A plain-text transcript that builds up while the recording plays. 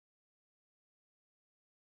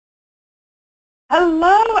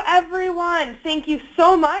Hello, everyone. Thank you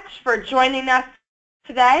so much for joining us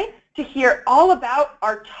today to hear all about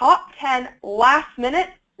our top 10 last-minute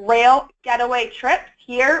rail getaway trips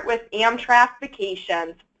here with Amtrak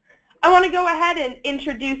Vacations. I want to go ahead and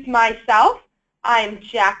introduce myself. I'm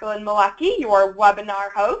Jacqueline Malecki, your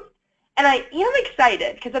webinar host, and I am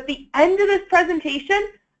excited because at the end of this presentation,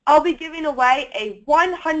 I'll be giving away a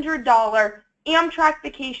 $100 Amtrak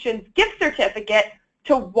Vacations gift certificate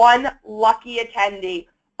to one lucky attendee.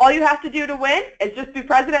 All you have to do to win is just be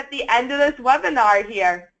present at the end of this webinar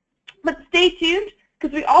here. But stay tuned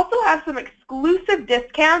because we also have some exclusive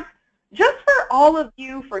discounts just for all of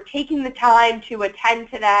you for taking the time to attend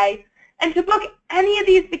today. And to book any of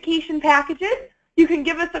these vacation packages, you can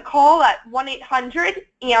give us a call at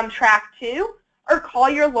 1-800-AMTRAK2 or call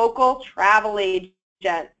your local travel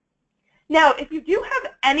agent. Now, if you do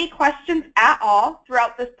have any questions at all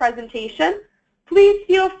throughout this presentation, please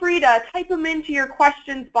feel free to type them into your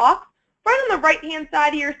questions box right on the right-hand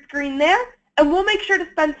side of your screen there, and we'll make sure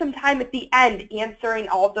to spend some time at the end answering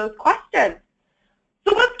all of those questions.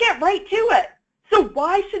 So let's get right to it. So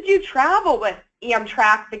why should you travel with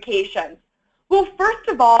Amtrak Vacations? Well, first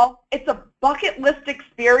of all, it's a bucket list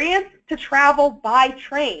experience to travel by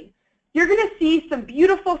train. You're going to see some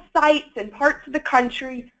beautiful sights and parts of the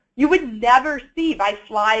country you would never see by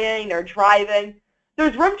flying or driving.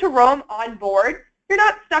 There's room to roam on board. You're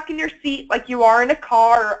not stuck in your seat like you are in a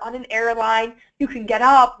car or on an airline. You can get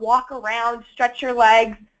up, walk around, stretch your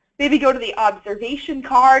legs, maybe go to the observation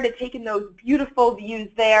car to take in those beautiful views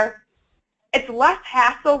there. It's less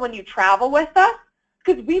hassle when you travel with us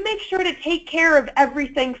because we make sure to take care of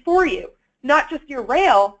everything for you, not just your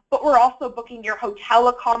rail, but we're also booking your hotel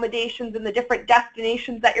accommodations and the different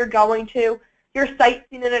destinations that you're going to, your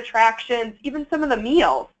sightseeing and attractions, even some of the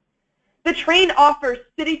meals. The train offers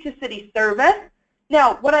city-to-city service.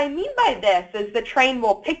 Now, what I mean by this is the train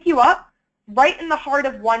will pick you up right in the heart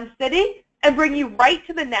of one city and bring you right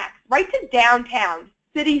to the next, right to downtown,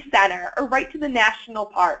 city center, or right to the national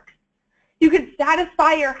park. You can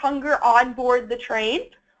satisfy your hunger on board the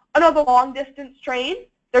train. On all the long-distance trains,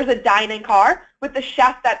 there's a dining car with the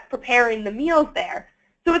chef that's preparing the meals there.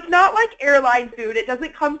 So it's not like airline food. It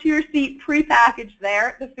doesn't come to your seat prepackaged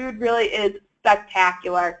there. The food really is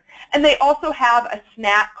spectacular. And they also have a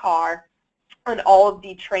snack car on all of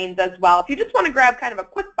the trains as well, if you just want to grab kind of a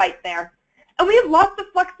quick bite there. And we have lots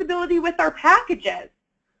of flexibility with our packages.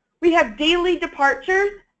 We have daily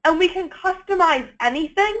departures, and we can customize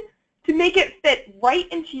anything to make it fit right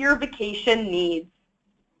into your vacation needs.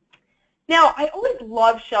 Now, I always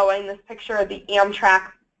love showing this picture of the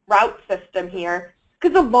Amtrak route system here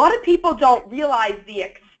because a lot of people don't realize the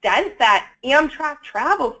extent that Amtrak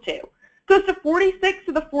travels to. It goes to 46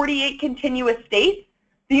 of the 48 continuous states.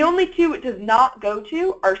 The only two it does not go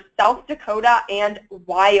to are South Dakota and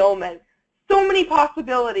Wyoming. So many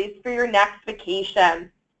possibilities for your next vacation.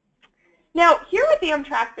 Now, here with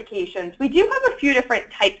Amtrak Vacations, we do have a few different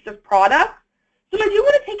types of products. So I do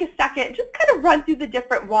want to take a second and just kind of run through the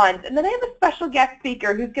different ones. And then I have a special guest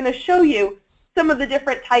speaker who's going to show you some of the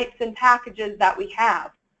different types and packages that we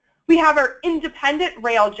have. We have our independent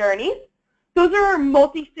rail journeys. Those are our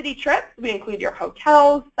multi-city trips. We include your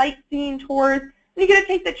hotels, sightseeing tours, and you get to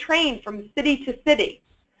take the train from city to city.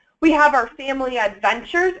 We have our family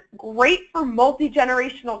adventures, great for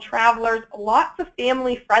multi-generational travelers, lots of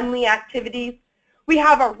family-friendly activities. We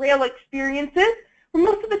have our rail experiences, where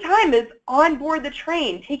most of the time is on board the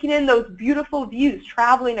train, taking in those beautiful views,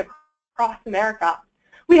 traveling across America.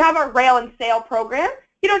 We have our rail and sail program.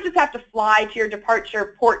 You don't just have to fly to your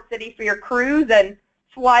departure port city for your cruise and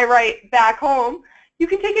fly right back home. You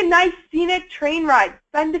can take a nice scenic train ride,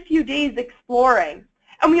 spend a few days exploring.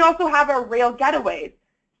 And we also have our rail getaways.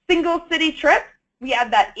 Single city trips, we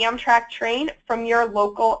add that Amtrak train from your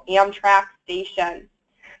local Amtrak station.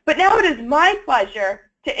 But now it is my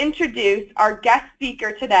pleasure to introduce our guest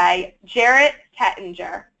speaker today, Jarrett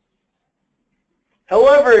Tettinger.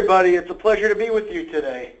 Hello everybody, it's a pleasure to be with you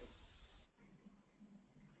today.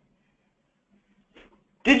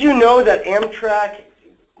 Did you know that Amtrak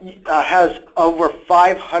has over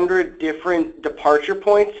 500 different departure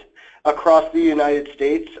points across the United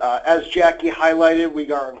States? As Jackie highlighted,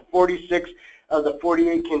 we are in 46 of the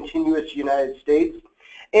 48 continuous United States.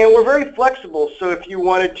 And we're very flexible, so if you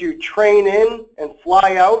wanted to train in and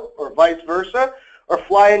fly out, or vice versa, or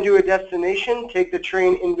fly into a destination, take the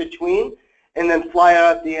train in between, and then fly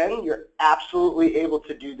out at the end, you're absolutely able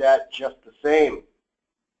to do that just the same.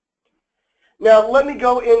 Now let me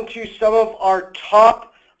go into some of our top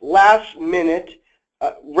last minute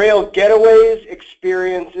rail getaways,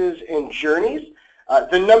 experiences, and journeys.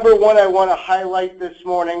 The number one I want to highlight this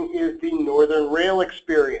morning is the Northern Rail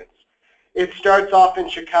experience. It starts off in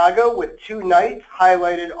Chicago with 2 nights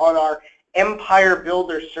highlighted on our Empire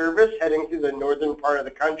Builder service heading through the northern part of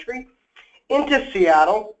the country, into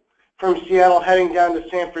Seattle, from Seattle heading down to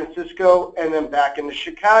San Francisco, and then back into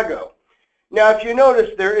Chicago. Now, if you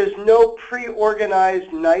notice, there is no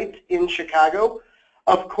pre-organized night in Chicago.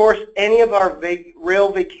 Of course, any of our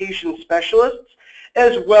rail vacation specialists,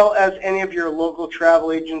 as well as any of your local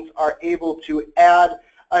travel agents, are able to add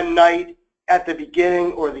a night at the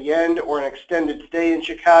beginning or the end or an extended stay in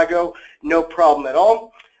Chicago, no problem at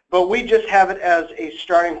all. But we just have it as a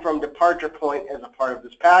starting from departure point as a part of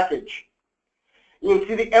this package. You can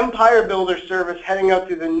see the Empire Builder service heading out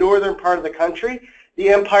through the northern part of the country. The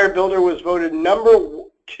Empire Builder was voted number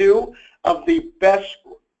 2 of the best,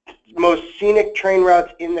 most scenic train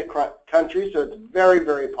routes in the country, so it's very,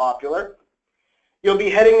 very popular. You'll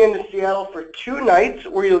be heading into Seattle for 2 nights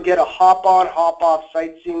where you'll get a hop-on, hop-off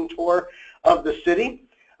sightseeing tour of the city.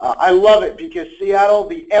 I love it because Seattle,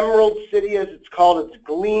 the Emerald City as it's called, it's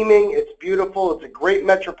gleaming, it's beautiful, it's a great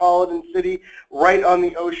metropolitan city right on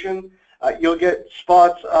the ocean. You'll get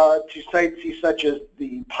spots to sightsee such as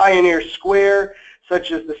the Pioneer Square,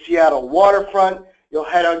 such as the Seattle waterfront. You'll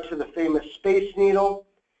head out to the famous Space Needle.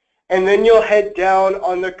 And then you'll head down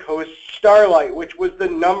on the Coast Starlight, which was the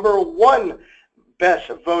number 1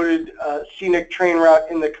 best voted scenic train route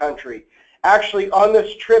in the country. Actually, on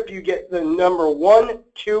this trip, you get the number 1,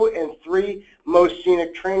 2, and 3 most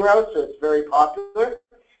scenic train routes, so it's very popular.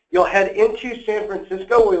 You'll head into San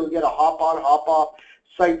Francisco, where you'll get a hop-on, hop-off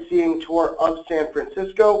sightseeing tour of San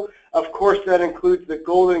Francisco. Of course, that includes the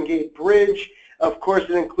Golden Gate Bridge. Of course,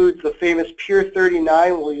 it includes the famous Pier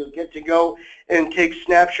 39, where you'll get to go and take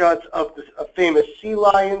snapshots of the famous sea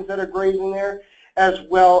lions that are grazing there, as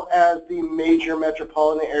well as the major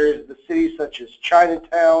metropolitan areas of the city, such as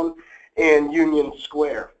Chinatown and Union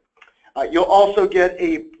Square. You'll also get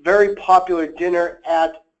a very popular dinner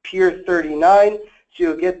at Pier 39. So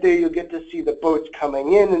you'll get there, you'll get to see the boats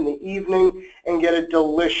coming in the evening and get a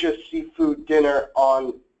delicious seafood dinner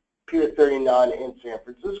on Pier 39 in San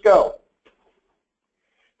Francisco.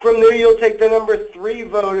 From there, you'll take the number 3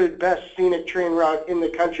 voted best scenic train route in the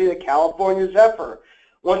country, the California Zephyr.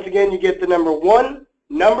 Once again, you get the number 1,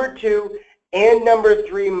 number 2, and number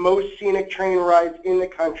 3 most scenic train rides in the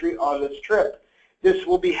country on this trip. This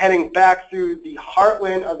will be heading back through the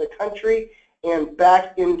heartland of the country and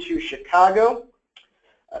back into Chicago.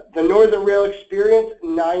 The Northern Rail experience,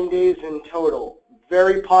 9 days in total.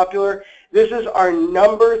 Very popular. This is our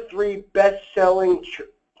number 3 best-selling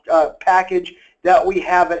package that we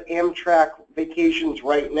have at Amtrak Vacations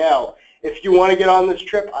right now. If you want to get on this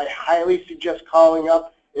trip, I highly suggest calling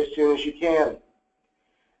up as soon as you can.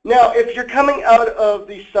 Now, if you're coming out of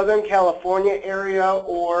the Southern California area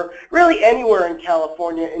or really anywhere in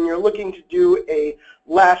California and you're looking to do a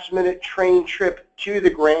last-minute train trip to the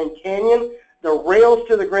Grand Canyon, the rails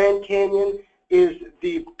to the Grand Canyon is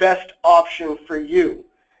the best option for you.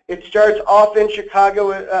 It starts off in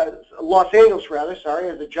Chicago, Los Angeles rather, sorry,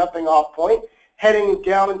 as a jumping off point, heading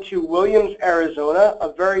down to Williams, Arizona,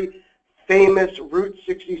 a very famous Route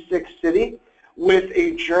 66 city, with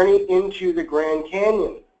a journey into the Grand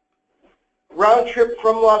Canyon. Round trip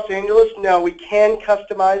from Los Angeles. Now we can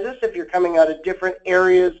customize this if you're coming out of different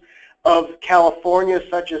areas of California,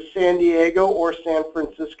 such as San Diego or San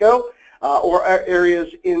Francisco, or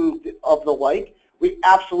areas of the like. We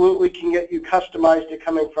absolutely can get you customized to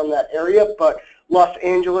coming from that area, but Los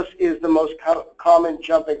Angeles is the most common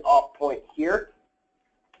jumping off point here.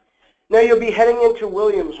 Now you'll be heading into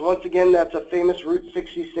Williams. Once again, that's a famous Route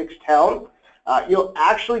 66 town. You'll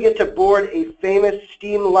actually get to board a famous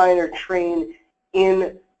steamliner train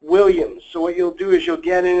in Williams. So what you'll do is you'll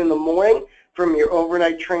get in the morning from your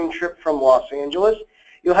overnight train trip from Los Angeles.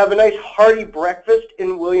 You'll have a nice hearty breakfast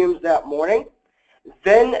in Williams that morning.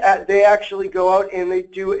 Then they actually go out and they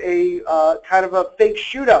do a kind of a fake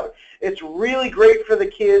shootout. It's really great for the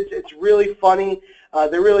kids. It's really funny.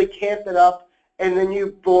 They really camp it up. And then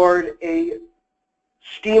you board a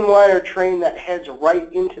steamliner train that heads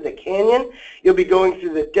right into the canyon. You'll be going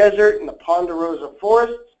through the desert and the Ponderosa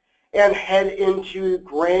forests and head into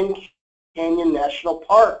Grand Canyon National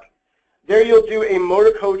Park. There you'll do a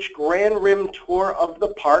motor coach Grand Rim tour of the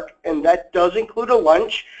park, and that does include a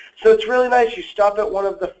lunch. So it's really nice. You stop at one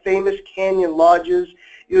of the famous canyon lodges.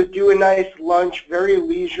 You'll do a nice lunch, very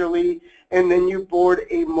leisurely, and then you board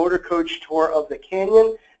a motor coach tour of the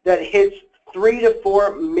canyon that hits 3 to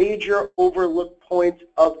 4 major overlook points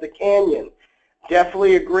of the canyon.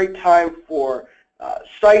 Definitely a great time for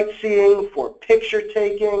sightseeing, for picture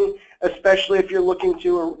taking, especially if you're looking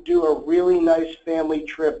to do a really nice family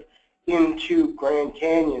trip into Grand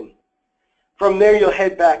Canyon. From there, you'll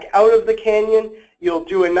head back out of the canyon. You'll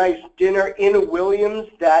do a nice dinner in Williams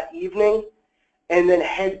that evening, and then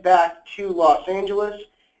head back to Los Angeles.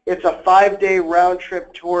 It's a 5-day round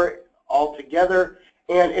trip tour altogether,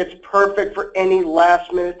 and it's perfect for any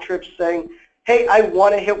last-minute trips saying, hey, I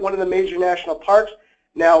want to hit one of the major national parks.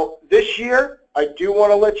 Now, this year, I do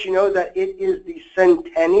want to let you know that it is the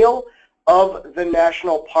centennial of the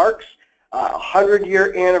national parks,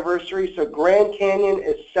 100-year anniversary, so Grand Canyon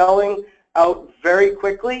is selling out very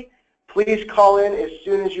quickly. Please call in as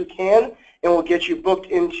soon as you can, and we'll get you booked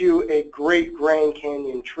into a great Grand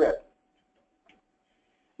Canyon trip.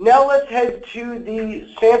 Now let's head to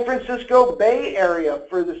the San Francisco Bay Area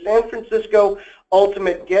for the San Francisco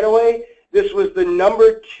Ultimate Getaway. This was the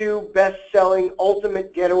 #2 best-selling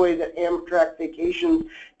Ultimate Getaway that Amtrak Vacations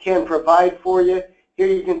can provide for you. Here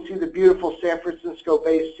you can see the beautiful San Francisco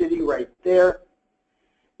Bay City right there.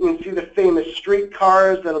 You can see the famous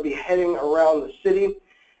streetcars that'll be heading around the city.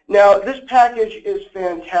 Now, this package is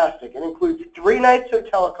fantastic. It includes 3 nights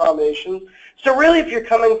hotel accommodations. So really, if you're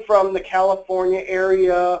coming from the California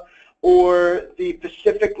area or the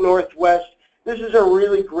Pacific Northwest, this is a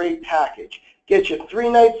really great package. Get you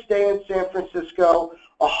 3-night stay in San Francisco,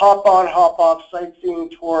 a hop-on, hop-off sightseeing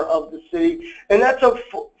tour of the city, and that's a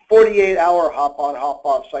 48-hour hop-on,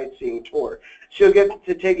 hop-off sightseeing tour. So you'll get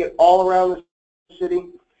to take it all around the city.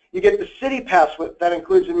 You get the City Pass, that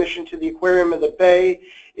includes admission to the Aquarium of the Bay.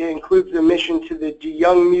 It includes admission to the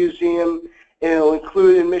DeYoung Museum. And it'll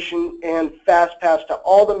include admission and Fast Pass to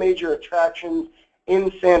all the major attractions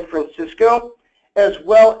in San Francisco, as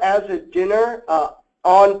well as a dinner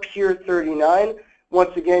on Pier 39.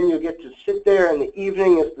 Once again, you'll get to sit there in the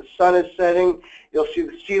evening as the sun is setting. You'll see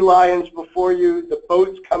the sea lions before you, the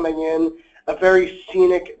boats coming in, a very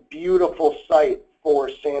scenic, beautiful sight for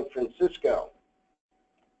San Francisco.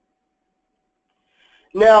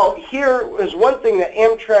 Now, here is one thing that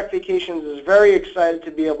Amtrak Vacations is very excited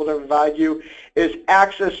to be able to provide you is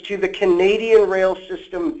access to the Canadian rail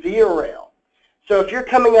system via rail. So if you're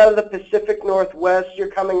coming out of the Pacific Northwest, you're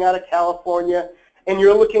coming out of California, and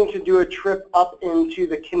you're looking to do a trip up into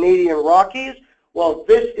the Canadian Rockies, well,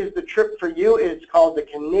 this is the trip for you. It's called the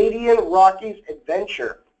Canadian Rockies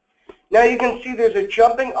Adventure. Now you can see there's a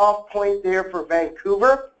jumping off point there for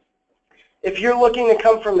Vancouver. If you're looking to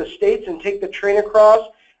come from the States and take the train across,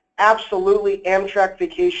 absolutely Amtrak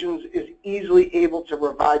Vacations is easily able to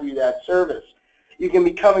provide you that service. You can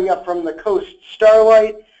be coming up from the Coast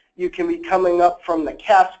Starlight. You can be coming up from the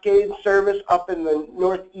Cascade service up in the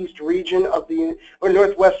northeast region of the, or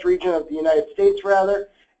northwest region of the United States rather,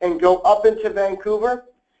 and go up into Vancouver.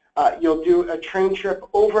 You'll do a train trip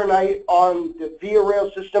overnight on the Via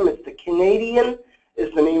Rail system. It's the Canadian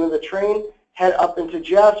is the name of the train. Head up into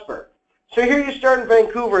Jasper. So here you start in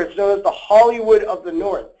Vancouver. It's known as the Hollywood of the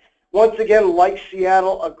North. Once again, like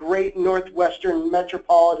Seattle, a great northwestern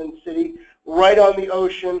metropolitan city right on the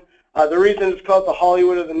ocean. The reason it's called the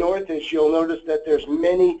Hollywood of the North is you'll notice that there's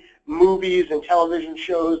many movies and television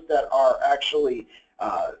shows that are actually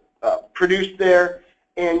produced there,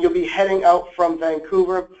 and you'll be heading out from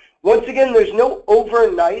Vancouver. Once again, there's no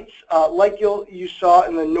overnights like you saw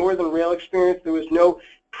in the Northern Rail experience. There was no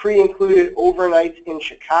pre-included overnights in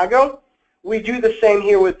Chicago. We do the same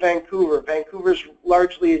here with Vancouver. Vancouver's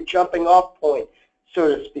largely a jumping off point,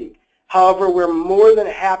 so to speak. However, we're more than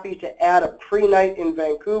happy to add a pre-night in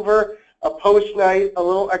Vancouver, a post-night, a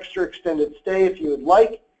little extra extended stay if you would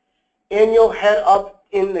like, and you'll head up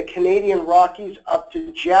in the Canadian Rockies up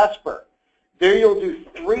to Jasper. There you'll do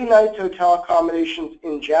 3 nights hotel accommodations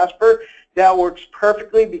in Jasper. That works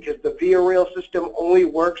perfectly because the Via Rail system only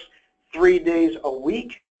works 3 days a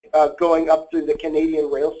week going up through the Canadian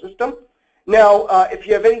rail system. Now, if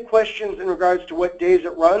you have any questions in regards to what days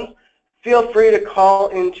it runs, feel free to call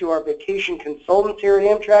into our vacation consultants here at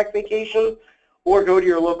Amtrak Vacations or go to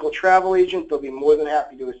your local travel agent. They'll be more than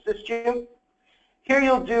happy to assist you. Here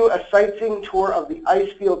you'll do a sightseeing tour of the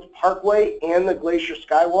Icefields Parkway and the Glacier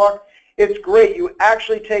Skywalk. It's great. You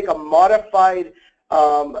actually take a modified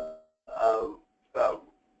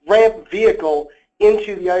ramp vehicle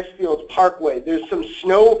into the Icefields Parkway. There's some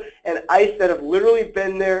snow and ice that have literally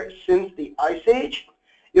been there since the Ice Age.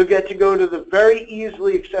 You'll get to go to the very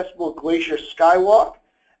easily accessible Glacier Skywalk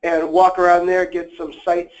and walk around there, get some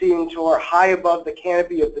sightseeing tour high above the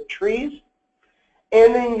canopy of the trees.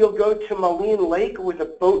 And then you'll go to Moline Lake with a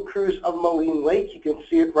boat cruise of Moline Lake. You can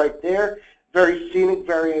see it right there. Very scenic,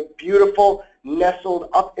 very beautiful, nestled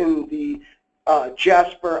up in the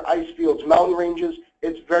Jasper Icefields mountain ranges.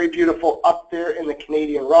 It's very beautiful up there in the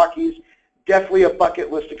Canadian Rockies. Definitely a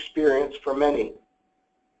bucket list experience for many.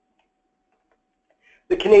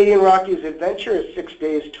 The Canadian Rockies adventure is 6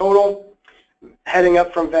 days total, heading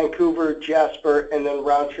up from Vancouver, Jasper, and then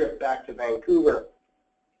round trip back to Vancouver.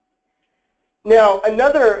 Now,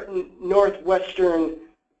 another northwestern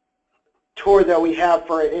tour that we have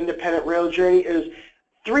for an independent rail journey is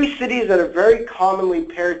 3 cities that are very commonly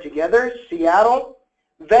paired together: Seattle,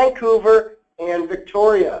 Vancouver, and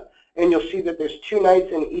Victoria. And you'll see that there's 2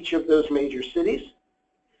 nights in each of those major cities.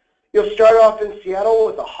 You'll start off in Seattle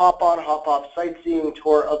with a hop-on, hop-off sightseeing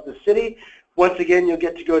tour of the city. Once again, you'll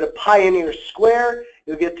get to go to Pioneer Square,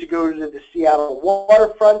 you'll get to go to the Seattle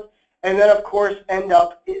waterfront, and then of course end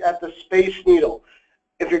up at the Space Needle.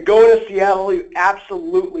 If you're going to Seattle, you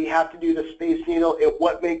absolutely have to do the Space Needle. It's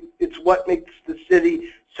what makes the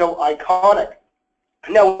city so iconic.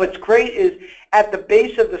 Now, what's great is at the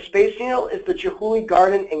base of the Space Needle is the Chihuly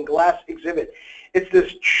Garden and Glass exhibit. It's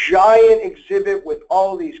this giant exhibit with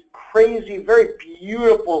all these crazy, very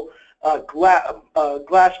beautiful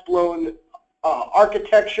glass-blown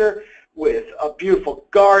architecture with a beautiful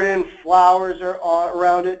garden. Flowers are all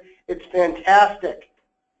around it. It's fantastic.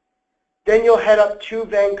 Then you'll head up to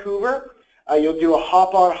Vancouver. You'll do a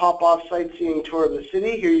hop-on, hop-off sightseeing tour of the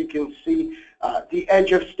city. Here you can see the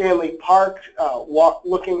edge of Stanley Park,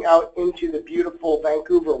 looking out into the beautiful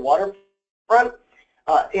Vancouver waterfront.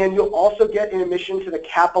 And you'll also get an admission to the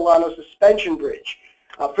Capilano Suspension Bridge.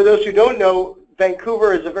 For those who don't know,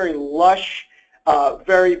 Vancouver is a very lush,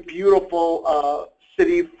 very beautiful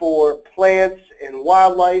city for plants and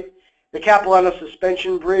wildlife. The Capilano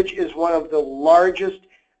Suspension Bridge is one of the largest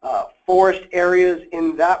forest areas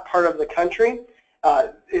in that part of the country.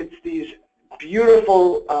 It's these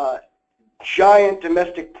beautiful giant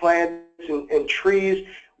domestic plants and trees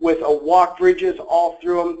with walk bridges all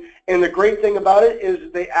through them. And the great thing about it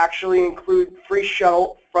is they actually include free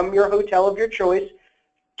shuttle from your hotel of your choice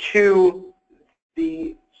to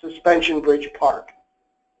the Suspension Bridge Park.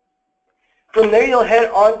 From there, you'll head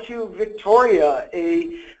on to Victoria.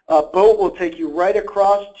 A boat will take you right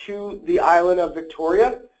across to the island of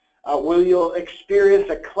Victoria, where you'll experience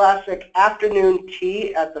a classic afternoon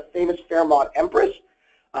tea at the famous Fairmont Empress.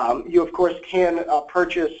 You, of course, can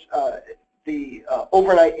purchase the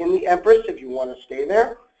overnight in the Empress if you want to stay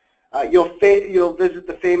there. You'll visit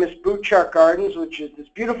the famous Butchart Gardens, which is this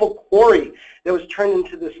beautiful quarry that was turned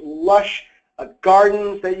into this lush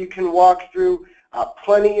gardens that you can walk through.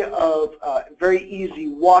 Plenty of very easy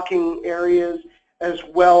walking areas, as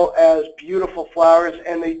well as beautiful flowers,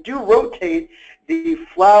 and they do rotate the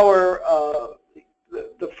flower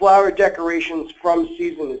decorations from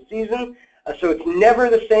season to season, so it's never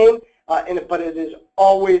the same, but it is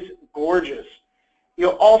always gorgeous.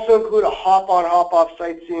 You'll also include a hop-on, hop-off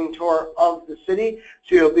sightseeing tour of the city,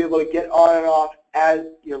 so you'll be able to get on and off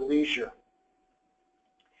at your leisure.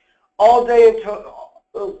 All day in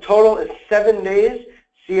total is 7 days: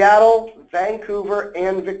 Seattle, Vancouver,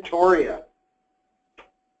 and Victoria.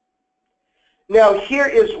 Now, here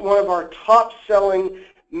is one of our top-selling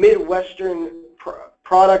Midwestern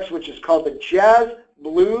products, which is called the Jazz,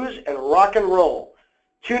 Blues, and Rock and Roll.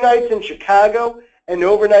 2 nights in Chicago, an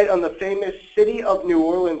overnight on the famous City of New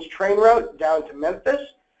Orleans train route down to Memphis,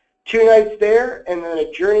 2 nights there, and then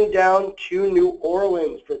a journey down to New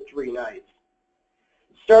Orleans for 3 nights.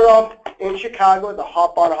 Start off in Chicago with a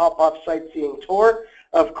hop-on, hop-off sightseeing tour.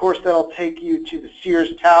 Of course, that'll take you to the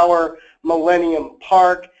Sears Tower, Millennium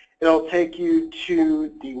Park. It'll take you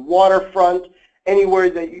to the waterfront,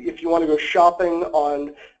 anywhere that if you want to go shopping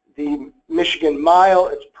on the Michigan Mile,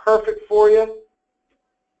 it's perfect for you.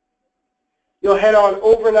 You'll head on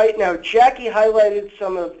overnight. Now, Jackie highlighted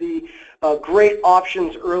some of the great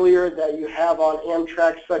options earlier that you have on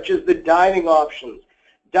Amtrak, such as the dining options.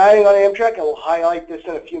 Dining on Amtrak, I will highlight this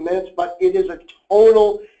in a few minutes, but it is a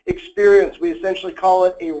total experience. We essentially call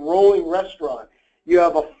it a rolling restaurant. You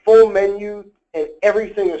have a full menu and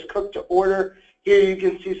everything is cooked to order. Here you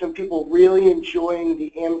can see some people really enjoying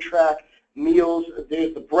the Amtrak meals.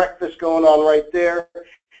 There's the breakfast going on right there.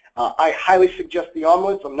 I highly suggest the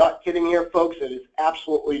omelets. I'm not kidding here, folks. It is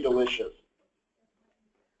absolutely delicious.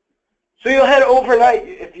 So you'll head overnight.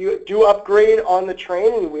 If you do upgrade on the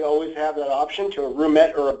train, and we always have that option, to a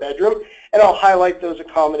roomette or a bedroom, and I'll highlight those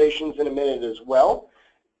accommodations in a minute as well.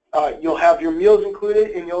 You'll have your meals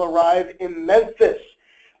included, and you'll arrive in Memphis.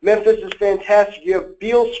 Memphis is fantastic. You have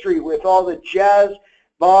Beale Street with all the jazz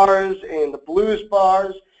bars and the blues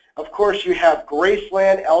bars. Of course, you have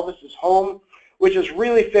Graceland, Elvis's home, which is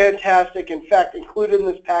really fantastic. In fact, included in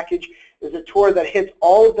this package is a tour that hits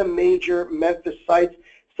all of the major Memphis sites,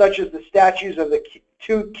 such as the statues of the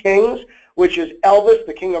two kings, which is Elvis,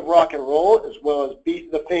 the king of rock and roll, as well as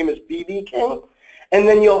the famous B.B. King. And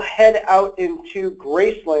then you'll head out into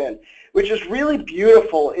Graceland, which is really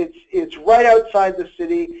beautiful. It's right outside the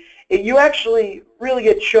city. You actually really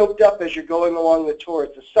get choked up as you're going along the tour.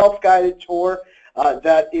 It's a self-guided tour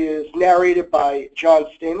that is narrated by John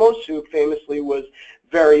Stamos, who famously was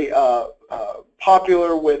very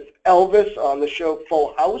popular with Elvis on the show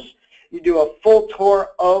Full House. You do a full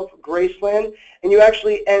tour of Graceland, and you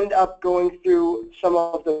actually end up going through some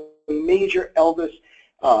of the major Elvis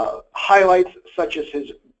highlights, such as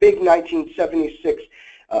his big 1976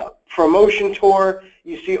 promotion tour.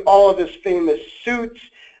 You see all of his famous suits,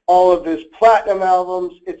 all of his platinum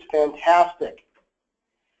albums. It's fantastic.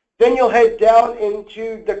 Then you'll head down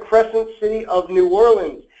into the Crescent City of New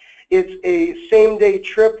Orleans. It's a same-day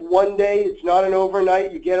trip, one day. It's not an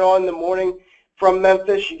overnight. You get on in the morning from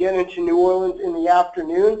Memphis. You get into New Orleans in the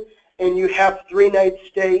afternoon, and you have 3-night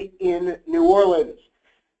stay in New Orleans.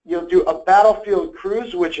 You'll do a battlefield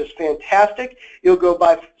cruise, which is fantastic. You'll go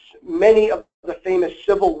by many of the famous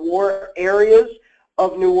Civil War areas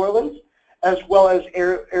of New Orleans, as well as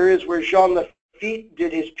areas where Jean Lafitte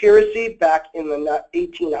did his piracy back in the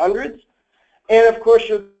 1800s. And of course,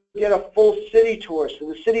 you'll get a full city tour.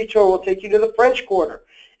 So the city tour will take you to the French Quarter.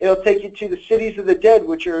 It'll take you to the cities of the dead,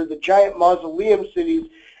 which are the giant mausoleum cities,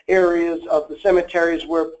 areas of the cemeteries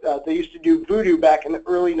where they used to do voodoo back in the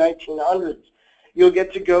early 1900s. You'll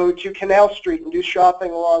get to go to Canal Street and do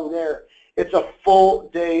shopping along there. It's a full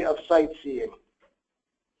day of sightseeing.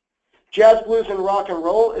 Jazz, blues, and rock and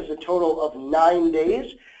roll is a total of 9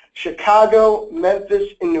 days. Chicago, Memphis,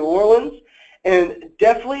 and New Orleans. And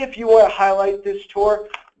definitely, if you want to highlight this tour,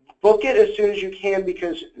 book it as soon as you can,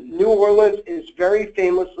 because New Orleans is very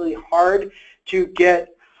famously hard to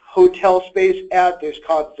get hotel space at. There's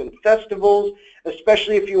constant festivals,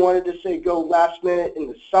 especially if you wanted to, say, go last minute in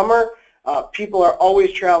the summer. People are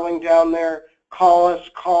always traveling down there. Call us,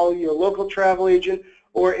 call your local travel agent,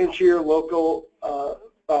 or into your local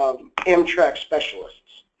Amtrak specialists.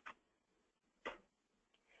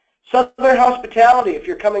 Southern hospitality, if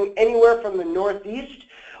you're coming anywhere from the Northeast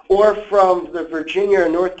or from the Virginia or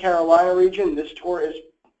North Carolina region, this tour is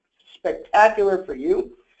spectacular for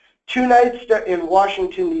you. 2 nights in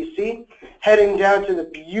Washington, D.C., heading down to the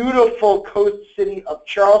beautiful coast city of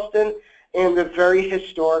Charleston and the very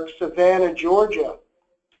historic Savannah, Georgia.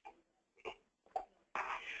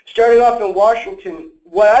 Starting off in Washington,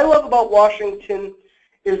 what I love about Washington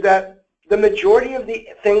is that the majority of the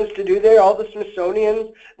things to do there, all the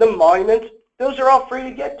Smithsonians, the monuments, those are all free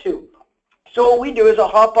to get to. So what we do is a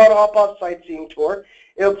hop-on, hop-off sightseeing tour.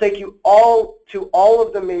 It'll take you all to all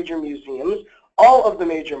of the major museums, all of the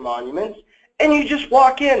major monuments, and you just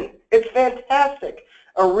walk in. It's fantastic.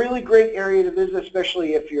 A really great area to visit,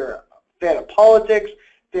 especially if you're a fan of politics,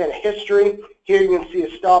 fan of history. Here you can see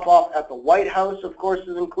a stop off at the White House, of course,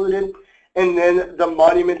 is included. And then the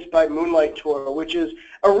Monuments by Moonlight tour, which is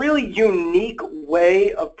a really unique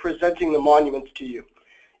way of presenting the monuments to you.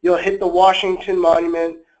 You'll hit the Washington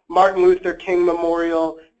Monument, Martin Luther King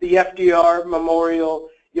Memorial, the FDR Memorial.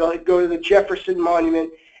 You'll go to the Jefferson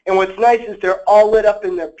Monument. And what's nice is they're all lit up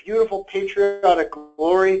in their beautiful patriotic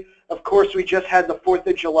glory. Of course, we just had the 4th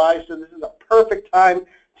of July, so this is a perfect time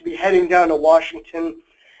to be heading down to Washington.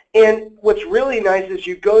 And what's really nice is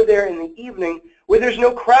you go there in the evening where there's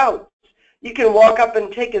no crowds. You can walk up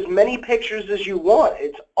and take as many pictures as you want.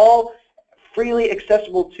 It's all freely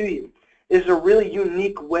accessible to you. It's a really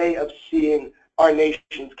unique way of seeing our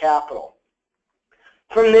nation's capital.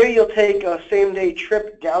 From there, you'll take a same-day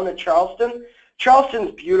trip down to Charleston.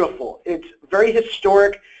 Charleston's beautiful. It's very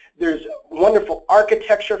historic. There's wonderful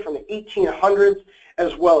architecture from the 1800s,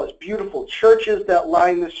 as well as beautiful churches that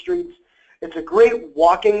line the streets. It's a great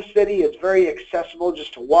walking city. It's very accessible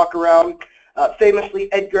just to walk around.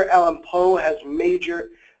 Famously, Edgar Allan Poe has major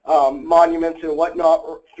monuments and whatnot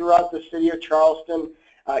throughout the city of Charleston.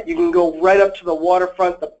 You can go right up to the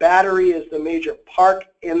waterfront. The Battery is the major park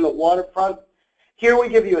in the waterfront. Here we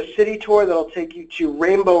give you a city tour that will take you to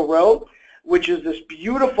Rainbow Row, which is this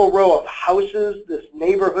beautiful row of houses, this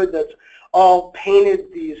neighborhood that's all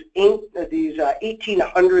painted, these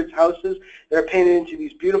 1800s houses that are painted into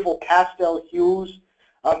these beautiful pastel hues.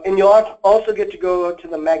 And you'll also get to go to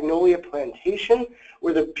the Magnolia Plantation,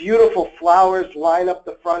 where the beautiful flowers line up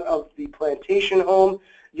the front of the plantation home.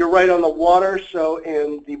 You're right on the water, so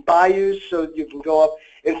in the bayous, so you can go up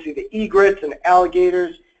and see the egrets and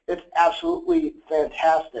alligators. It's absolutely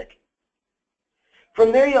fantastic.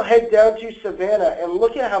 From there, you'll head down to Savannah, and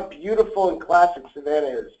look at how beautiful and classic Savannah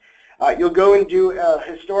is. You'll go and do a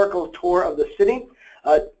historical tour of the city.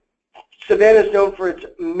 Savannah is known for its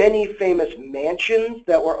many famous mansions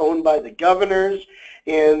that were owned by the governors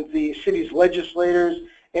and the city's legislators,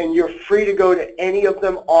 and you're free to go to any of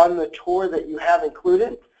them on the tour that you have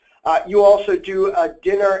included. You also do a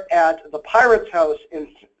dinner at the Pirates House in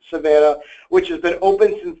Savannah, which has been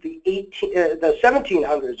open since the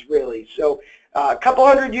 1700s, really. So a couple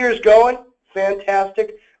hundred years going,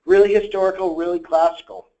 fantastic, really historical, really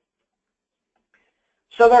classical.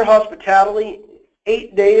 Southern Hospitality,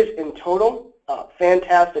 8 days in total,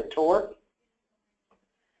 fantastic tour.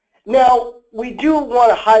 Now, we do want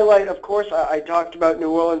to highlight, of course, I talked about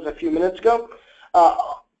New Orleans a few minutes ago.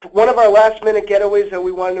 One of our last-minute getaways that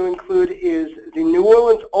we want to include is the New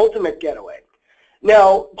Orleans Ultimate Getaway.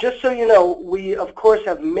 Now, just so you know, we, of course,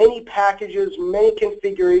 have many packages, many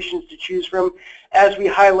configurations to choose from. As we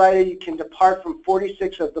highlighted, you can depart from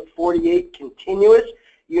 46 of the 48 continuous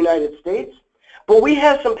United States. But we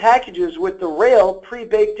have some packages with the rail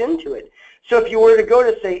pre-baked into it. So if you were to go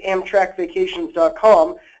to, say,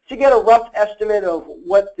 amtrakvacations.com to get a rough estimate of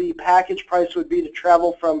what the package price would be to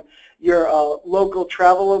travel from your local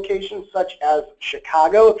travel locations, such as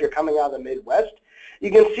Chicago, if you're coming out of the Midwest, you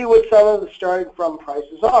can see what some of the starting from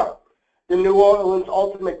prices are. The New Orleans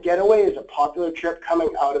Ultimate Getaway is a popular trip coming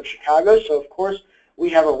out of Chicago, so of course we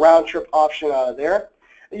have a round trip option out of there.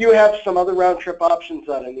 You have some other round trip options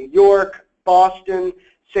out of New York, Boston,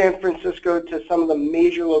 San Francisco, to some of the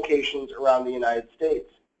major locations around the United States.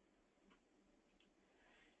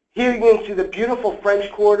 Here you can see the beautiful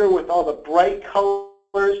French Quarter with all the bright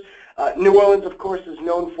colors. New Orleans, of course, is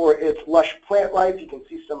known for its lush plant life. You can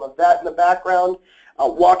see some of that in the background.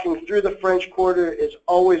 Walking through the French Quarter is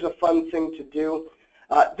always a fun thing to do.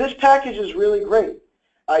 This package is really great.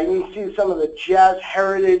 You can see some of the jazz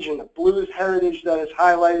heritage and the blues heritage that is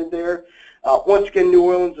highlighted there. Once again, New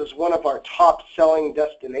Orleans is one of our top-selling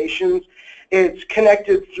destinations. It's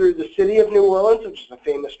connected through the city of New Orleans, which is a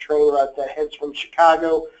famous train route that heads from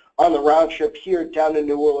Chicago on the round trip here down to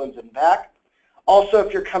New Orleans and back. Also,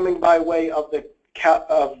 if you're coming by way of the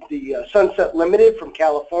Sunset Limited from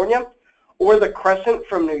California or the Crescent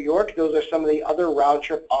from New York, those are some of the other round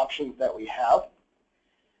trip options that we have.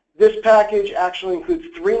 This package actually includes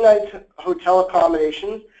 3 nights hotel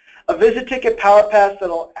accommodations, a visit ticket power pass that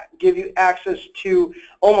will give you access to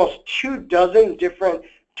almost 24 different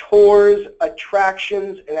tours,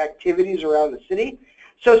 attractions, and activities around the city.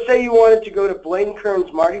 So say you wanted to go to Blaine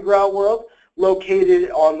Kern's Mardi Gras World,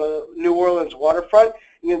 located on the New Orleans waterfront.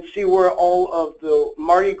 You can see where all of the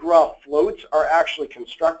Mardi Gras floats are actually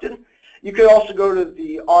constructed. You could also go to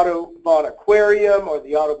the Audubon Aquarium or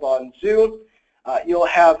the Audubon Zoo. You'll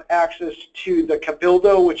have access to the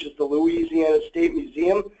Cabildo, which is the Louisiana State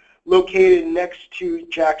Museum, located next to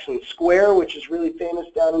Jackson Square, which is really famous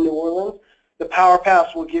down in New Orleans. The Power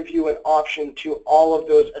Pass will give you an option to all of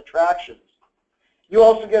those attractions. You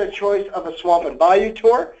also get a choice of a Swamp and Bayou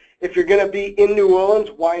tour. If you're going to be in New Orleans,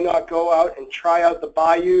 why not go out and try out the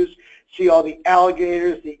bayous, see all the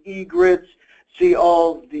alligators, the egrets, see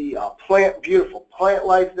all the beautiful plant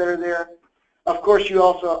life that are there. Of course, you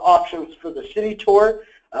also have options for the city tour.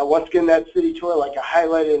 Once again, that city tour, like I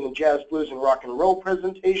highlighted in the Jazz, Blues, and Rock and Roll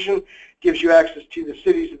presentation, gives you access to the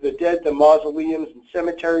cities of the dead, the mausoleums and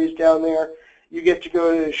cemeteries down there. You get to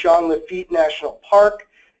go to Jean Lafitte National Park.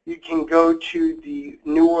 You can go to the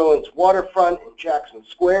New Orleans waterfront in Jackson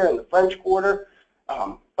Square in the French Quarter.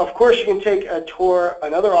 Of course, you can take a tour.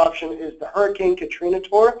 Another option is the Hurricane Katrina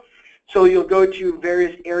tour. So you'll go to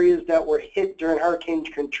various areas that were hit during Hurricane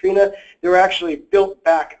Katrina. They were actually built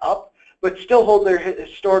back up, but still hold their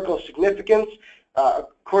historical significance. Of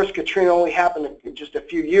course, Katrina only happened just a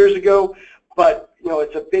few years ago, but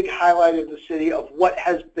it's a big highlight of the city of what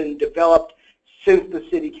has been developed since the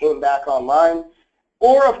city came back online.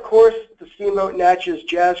 Or, of course, the Steamboat Natchez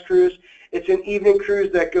Jazz Cruise. It's an evening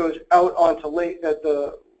cruise that goes out onto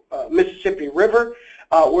the Mississippi River,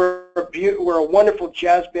 where a wonderful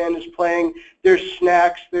jazz band is playing. There's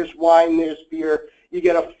snacks, there's wine, there's beer. You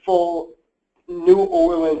get a full New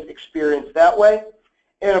Orleans experience that way.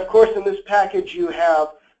 And, of course, in this package, you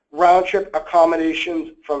have round-trip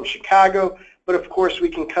accommodations from Chicago. But, of course, we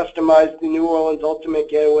can customize the New Orleans Ultimate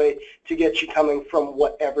Getaway to get you coming from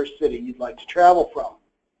whatever city you'd like to travel from.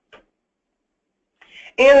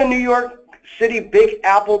 And a New York City Big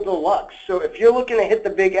Apple Deluxe. So if you're looking to hit the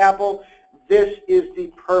Big Apple, this is the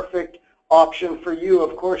perfect option for you.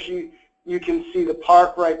 Of course, you can see the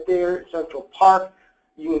park right there, Central Park.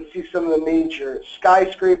 You can see some of the major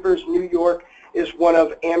skyscrapers. New York is one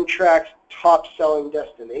of Amtrak's top-selling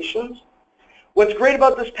destinations. What's great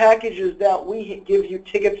about this package is that we give you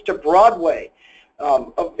tickets to Broadway.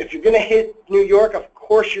 If you're going to hit New York, of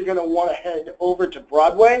course you're going to want to head over to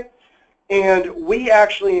Broadway. And we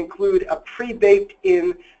actually include a pre-baked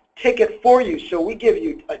in ticket for you. So we give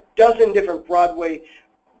you a dozen different Broadway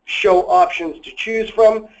show options to choose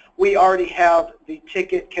from. We already have the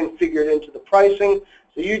ticket configured into the pricing.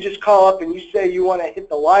 So you just call up and you say you want to hit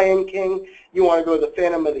the Lion King, you want to go to the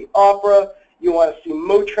Phantom of the Opera, you want to see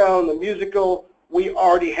Motown, the musical. We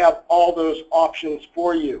already have all those options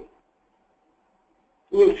for you.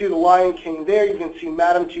 You can see the Lion King there. You can see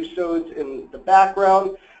Madame Tussauds in the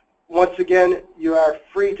background. Once again, you are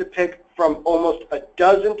free to pick from almost a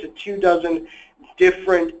dozen to 2 dozen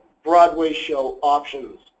different Broadway show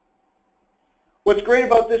options. What's great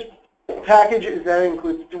about this package is that it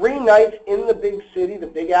includes 3 nights in the big city, the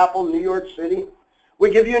Big Apple, New York City. We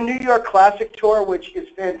give you a New York Classic tour, which is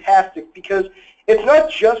fantastic because it's not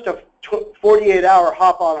just a 48-hour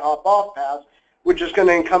hop-on, hop-off pass, which is going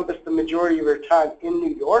to encompass the majority of your time in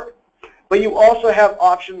New York, but you also have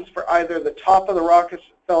options for either the top of the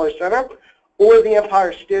Rockefeller Center or the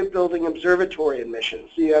Empire State Building Observatory admission.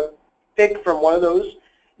 So you have pick from one of those.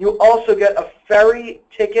 You also get a ferry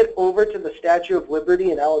ticket over to the Statue of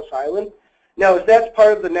Liberty in Ellis Island. Now, as that's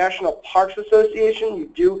part of the National Parks Association, you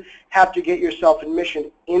do have to get yourself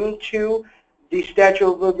admission into the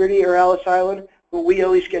Statue of Liberty or Ellis Island, but we at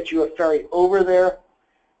least get you a ferry over there.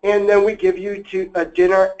 And then we give you a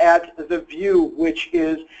dinner at The View, which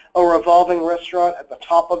is a revolving restaurant at the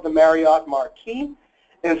top of the Marriott Marquis.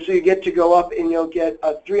 And so you get to go up and you'll get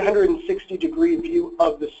a 360-degree view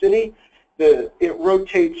of the city. It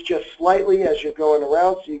rotates just slightly as you're going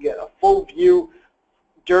around, so you get a full view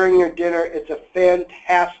during your dinner. It's a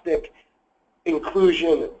fantastic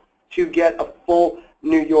inclusion to get a full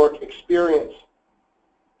New York experience.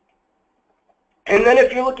 And then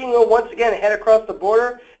if you're looking to once again head across the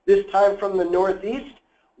border, this time from the Northeast,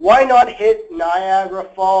 why not hit Niagara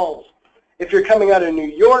Falls? If you're coming out of New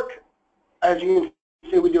York, as you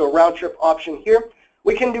can see, we do a round trip option here.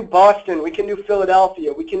 We can do Boston, we can do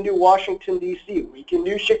Philadelphia, we can do Washington, D.C., we can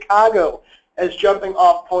do Chicago as jumping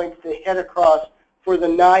off points to head across for the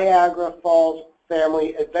Niagara Falls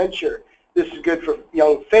family adventure. This is good for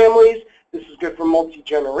young families. This is good for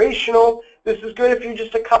multi-generational. This is good if you're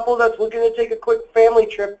just a couple that's looking to take a quick family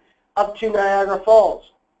trip up to Niagara Falls.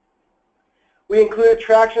 We include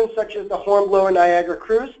attractions such as the Hornblower Niagara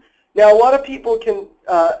Cruise. Now, a lot of people can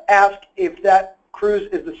ask if that cruise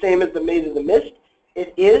is the same as the Maid of the Mist.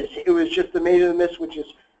 It is. It was just the Maid of the Mist, which is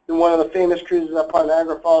one of the famous cruises up on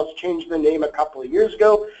Niagara Falls, changed the name a couple of years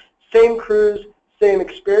ago. Same cruise, same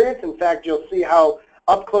experience. In fact, you'll see how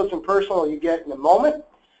up close and personal you get in a moment.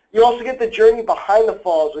 You also get the journey behind the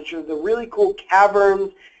falls, which are the really cool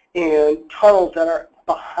caverns and tunnels that are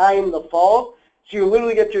behind the falls. So you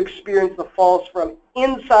literally get to experience the falls from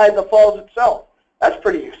inside the falls itself. That's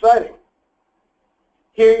pretty exciting.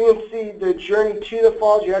 Here you can see the journey to the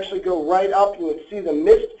falls. You actually go right up. You can see the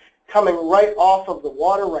mist coming right off of the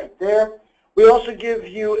water right there. We also give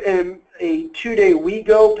you a 2-day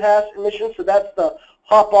WeGo Pass admission. So that's the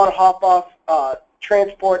hop-on, hop-off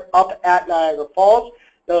transport up at Niagara Falls.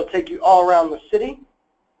 That'll take you all around the city.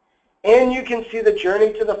 And you can see the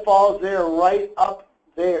journey to the falls there, right up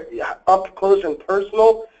there, up close and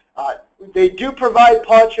personal. They do provide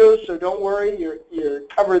ponchos, so don't worry, you're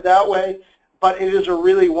covered that way. But it is a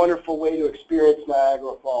really wonderful way to experience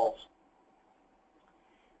Niagara Falls.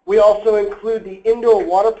 We also include the indoor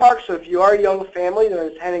water park, so if you are a young family that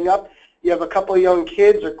is heading up, you have a couple of young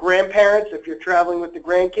kids or grandparents, if you're traveling with the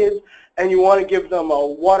grandkids, and you want to give them a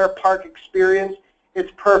water park experience,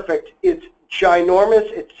 it's perfect. It's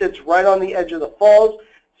ginormous. It sits right on the edge of the falls,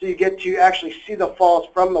 so you get to actually see the falls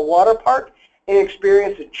from the water park and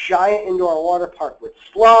experience a giant indoor water park with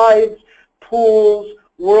slides, pools,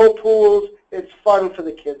 whirlpools. It's fun for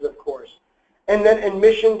the kids, of course. And then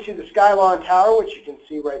admission to the Skylon Tower, which you can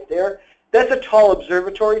see right there. That's a tall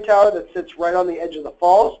observatory tower that sits right on the edge of the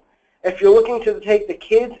falls. If you're looking to take the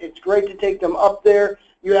kids, it's great to take them up there.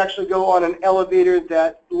 You actually go on an elevator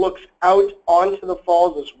that looks out onto the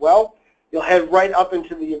falls as well. You'll head right up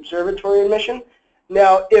into the observatory admission.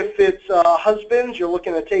 Now, if it's husbands, you're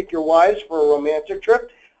looking to take your wives for a romantic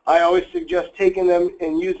trip, I always suggest taking them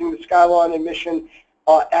and using the Skylon admission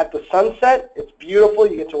at the sunset. It's beautiful.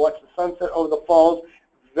 You get to watch the sunset over the falls.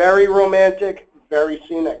 Very romantic, very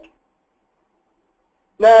scenic.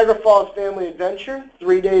 Niagara Falls Family Adventure,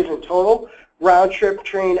 3 days in total. Round trip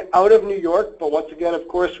train out of New York, but once again, of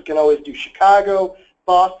course, we can always do Chicago,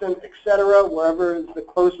 Boston, etc., wherever is the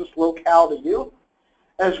closest locale to you,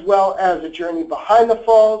 as well as a journey behind the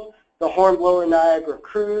falls, the Hornblower Niagara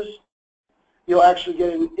Cruise. You'll actually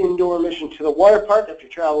get an indoor admission to the water park if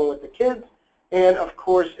you're traveling with the kids, and of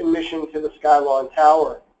course, admission to the Skylon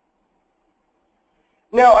Tower.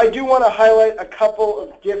 Now, I do want to highlight a couple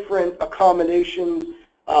of different accommodations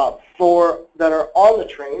that are on the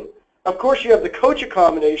train. Of course, you have the coach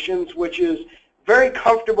accommodations, which is very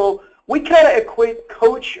comfortable. We kind of equate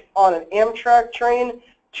coach on an Amtrak train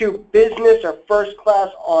to business or first class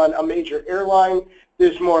on a major airline.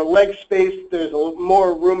 There's more leg space. There's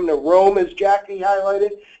more room to roam, as Jackie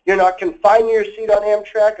highlighted. You're not confined to your seat on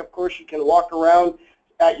Amtrak. Of course, you can walk around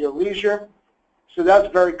at your leisure. So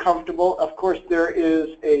that's very comfortable. Of course, there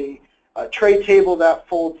is a tray table that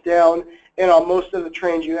folds down, and on most of the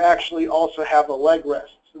trains, you actually also have a leg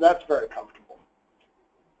rest. So that's very comfortable.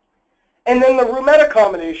 And then the roomette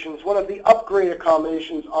accommodations, one of the upgrade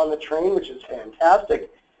accommodations on the train, which is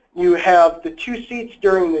fantastic. You have the 2 seats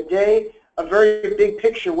during the day, a very big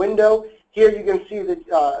picture window. Here you can see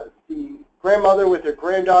the grandmother with her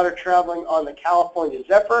granddaughter traveling on the California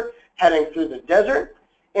Zephyr, heading through the desert.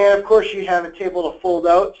 And of course, you have a table to fold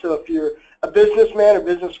out, so if you're a businessman or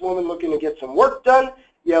businesswoman looking to get some work done,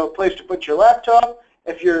 you have a place to put your laptop.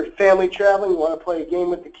 If you're family traveling, you want to play a game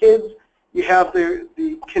with the kids, you have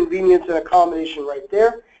the convenience and accommodation right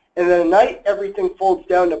there. And then at night, everything folds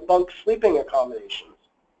down to bunk sleeping accommodations.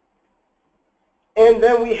 And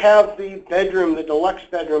then we have the bedroom, the deluxe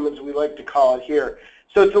bedroom, as we like to call it here.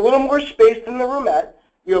 So it's a little more space than the roomette.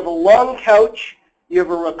 You have a long couch. You have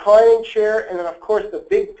a reclining chair, and then, of course, the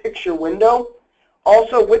big picture window.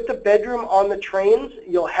 Also, with the bedroom on the trains,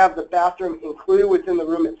 you'll have the bathroom included within the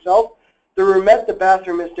room itself. The roomette, the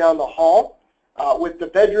bathroom is down the hall. With the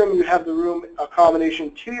bedroom, you have the room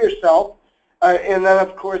accommodation to yourself. And then,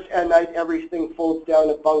 of course, at night, everything folds down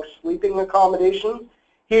to bunk sleeping accommodations.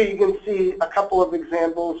 Here you can see a couple of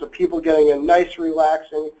examples of people getting a nice,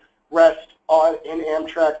 relaxing rest on an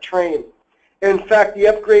Amtrak train. In fact, the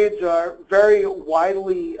upgrades are very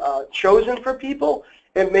widely chosen for people.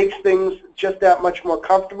 It makes things just that much more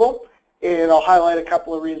comfortable, and I'll highlight a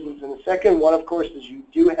couple of reasons in a second. One, of course, is you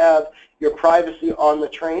do have your privacy on the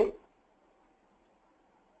train.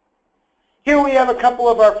 Here we have a couple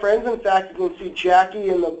of our friends. In fact, you can see Jackie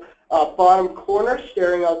in the bottom corner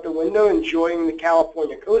staring out the window, enjoying the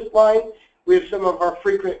California coastline. We have some of our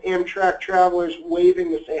frequent Amtrak travelers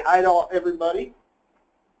waving to say hi to everybody.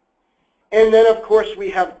 And then, of course, we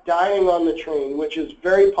have dining on the train, which is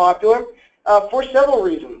very popular for several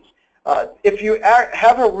reasons. If you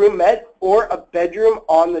have a roomette or a bedroom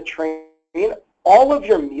on the train, all of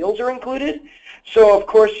your meals are included. So, of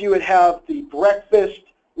course, you would have the breakfast,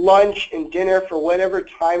 lunch, and dinner for whatever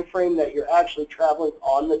time frame that you're actually traveling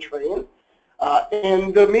on the train.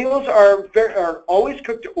 And the meals are always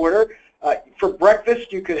cooked to order. For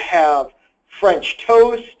breakfast, you could have French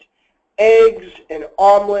toast, eggs, an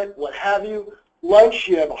omelet, what have you. Lunch,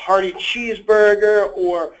 you have a hearty cheeseburger,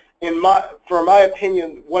 or for my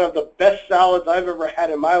opinion, one of the best salads I've ever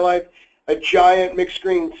had in my life, a giant mixed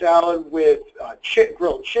green salad with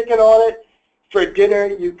grilled chicken on it. For dinner,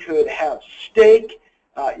 you could have steak,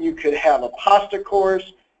 you could have a pasta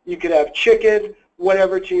course, you could have chicken,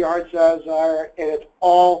 whatever to your heart's desire, and it's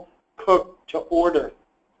all cooked to order.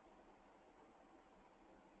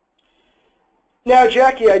 Now,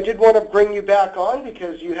 Jackie, I did want to bring you back on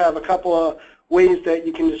because you have a couple of ways that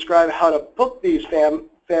you can describe how to book these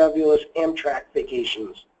fabulous Amtrak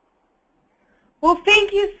vacations. Well,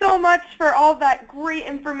 thank you so much for all that great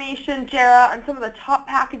information, Jara, on some of the top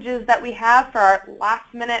packages that we have for our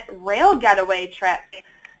last-minute rail getaway trip.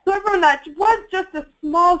 So everyone, that was just a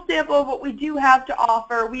small sample of what we do have to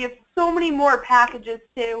offer. We have so many more packages,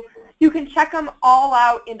 too. You can check them all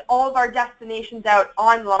out and all of our destinations out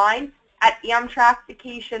online at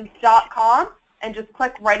amtrakvacations.com and just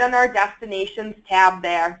click right on our destinations tab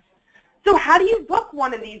there. So how do you book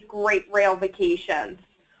one of these great rail vacations?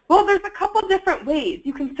 Well, there's a couple different ways.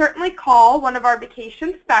 You can certainly call one of our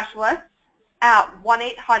vacation specialists at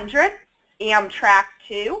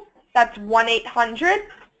 1-800-AMTRAK2. That's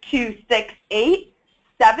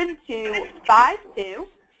 1-800-268-7252.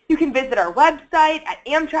 You can visit our website at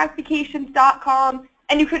amtrakvacations.com.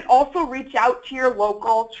 And you can also reach out to your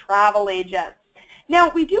local travel agent. Now,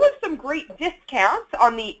 we do have some great discounts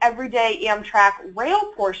on the everyday Amtrak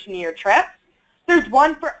rail portion of your trip. There's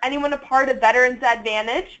one for anyone a part of Veterans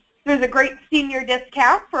Advantage. There's a great senior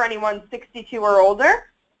discount for anyone 62 or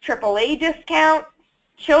older, AAA discount.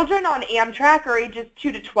 Children on Amtrak are ages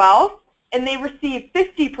 2 to 12, and they receive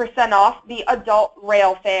 50% off the adult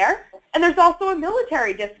rail fare. And there's also a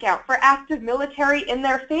military discount for active military in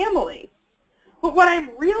their families. But what I'm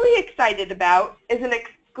really excited about is an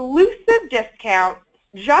exclusive discount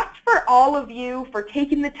just for all of you for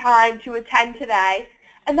taking the time to attend today.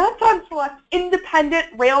 And that's on select independent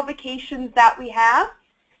rail vacations that we have.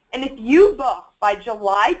 And if you book by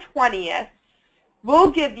July 20th,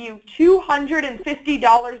 we'll give you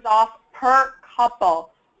 $250 off per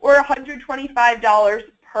couple, or $125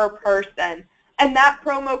 per person. And that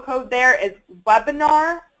promo code there is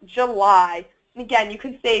Webinar July. And again, you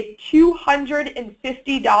can save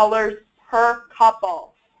 $250 per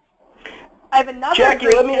couple. I have another Jackie,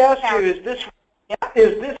 let me ask you,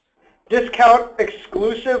 is this discount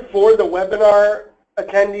exclusive for the webinar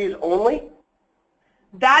attendees only?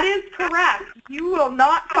 That is correct. You will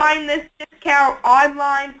not find this discount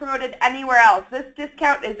online promoted anywhere else. This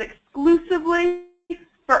discount is exclusively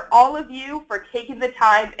for all of you for taking the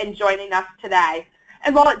time and joining us today.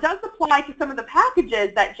 And while it does apply to some of the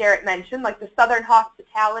packages that Jarrett mentioned, like the Southern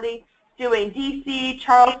Hospitality doing DC,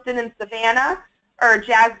 Charleston, and Savannah, or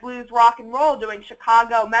Jazz, Blues, Rock, and Roll doing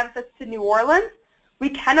Chicago, Memphis to New Orleans, we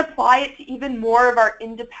can apply it to even more of our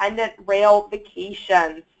independent rail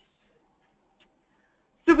vacations.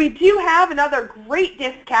 So we do have another great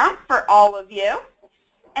discount for all of you,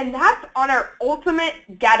 and that's on our Ultimate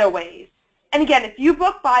Getaways. And again, if you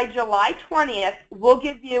book by July 20th, we'll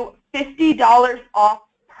give you $50 off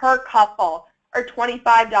per couple, or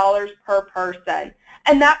 $25 per person.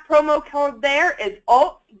 And that promo code there is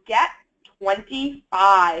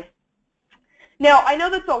ULTGET25. Now, I know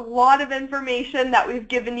that's a lot of information that we've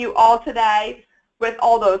given you all today with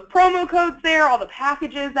all those promo codes there, all the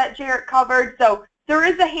packages that Jarrett covered. So there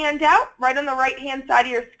is a handout right on the right-hand side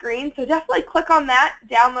of your screen, so definitely click on that,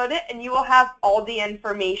 download it, and you will have all the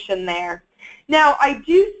information there. Now, I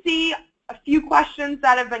do see a few questions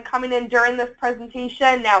that have been coming in during this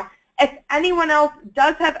presentation. Now, if anyone else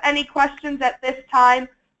does have any questions at this time,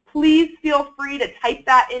 please feel free to type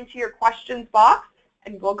that into your questions box,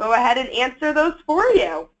 and we'll go ahead and answer those for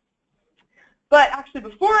you. But actually,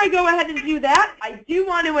 before I go ahead and do that, I do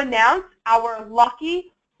want to announce our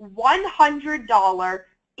lucky $100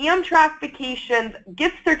 Amtrak Vacations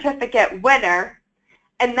gift certificate winner,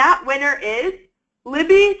 and that winner is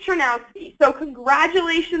Libby Chernowski. So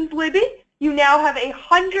congratulations, Libby. You now have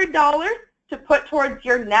 $100 to put towards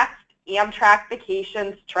your next Amtrak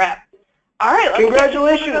Vacations trip. All right.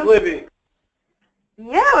 Congratulations, Libby.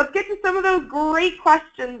 Yeah, let's get to some of those great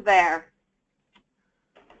questions there.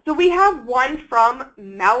 So we have one from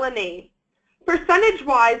Melanie.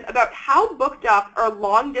 Percentage-wise, about how booked up are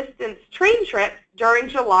long-distance train trips during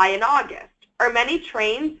July and August? Are many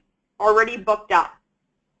trains already booked up?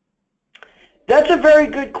 That's a very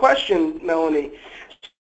good question, Melanie.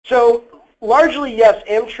 So largely, yes,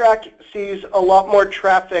 Amtrak sees a lot more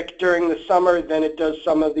traffic during the summer than it does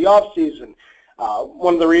some of the off-season.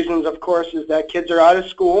 One of the reasons, of course, is that kids are out of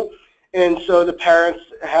school, and so the parents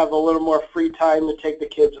have a little more free time to take the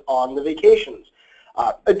kids on the vacations.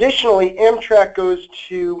 Additionally, Amtrak goes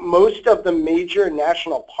to most of the major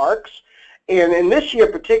national parks, and in this year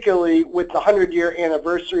particularly with the 100-year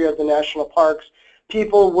anniversary of the national parks,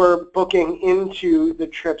 people were booking into the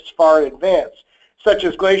trips far in advance, such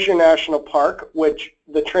as Glacier National Park, which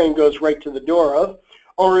the train goes right to the door of,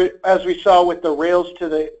 or as we saw with the rails to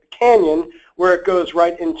the canyon, where it goes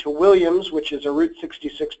right into Williams, which is a Route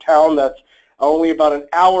 66 town that's only about an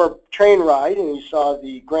hour train ride, and you saw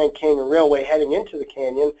the Grand Canyon Railway heading into the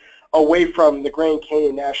canyon away from the Grand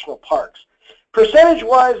Canyon National Parks.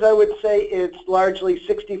 Percentage-wise, I would say it's largely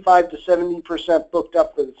 65 to 70% booked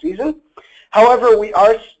up for the season. However,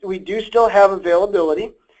 we do still have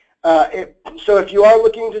availability. So if you are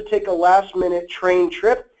looking to take a last-minute train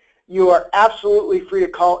trip, you are absolutely free to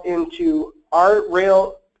call into our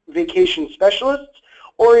rail vacation specialists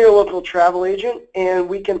or your local travel agent, and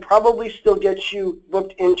we can probably still get you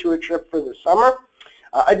booked into a trip for the summer.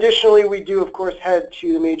 Additionally, we do, of course, head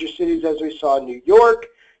to the major cities as we saw: New York,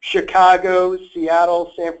 Chicago,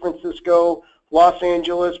 Seattle, San Francisco, Los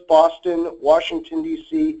Angeles, Boston, Washington,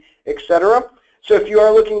 D.C., etc. So if you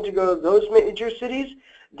are looking to go to those major cities,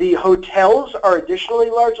 the hotels are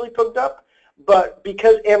additionally largely booked up, but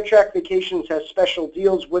because Amtrak Vacations has special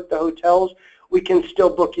deals with the hotels, we can still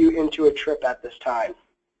book you into a trip at this time.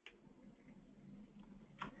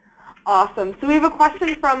 Awesome. So we have a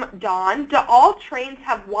question from Dawn. Do all trains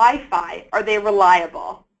have Wi-Fi? Are they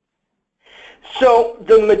reliable? So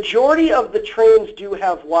the majority of the trains do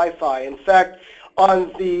have Wi-Fi. In fact,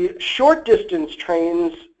 on the short distance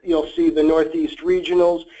trains, you'll see the Northeast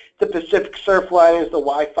Regionals, the Pacific Surfliners, the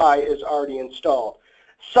Wi-Fi is already installed.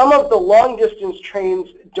 Some of the long distance trains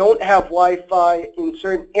don't have Wi-Fi in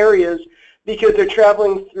certain areas because they're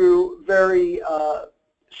traveling through very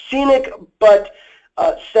scenic but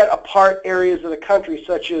set apart areas of the country,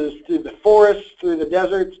 such as through the forests, through the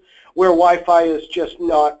deserts, where Wi-Fi is just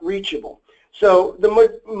not reachable. So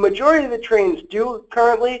the majority of the trains do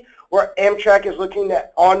currently where Amtrak is looking to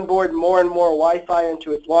onboard more and more Wi-Fi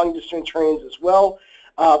into its long-distance trains as well.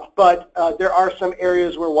 But there are some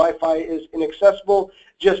areas where Wi-Fi is inaccessible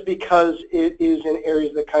just because it is in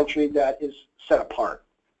areas of the country that is set apart.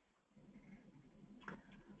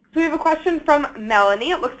 So we have a question from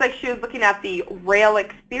Melanie. It looks like she was looking at the rail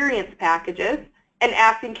experience packages and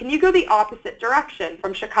asking, can you go the opposite direction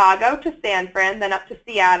from Chicago to San Fran, then up to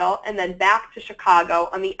Seattle, and then back to Chicago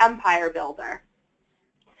on the Empire Builder?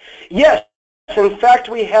 Yes. In fact,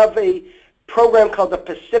 we have a program called the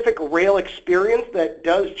Pacific Rail Experience that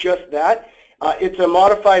does just that. It's a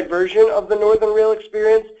modified version of the Northern Rail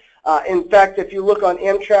Experience. In fact, if you look on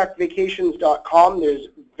AmtrakVacations.com, there's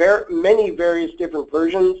many various different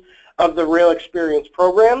versions of the Rail Experience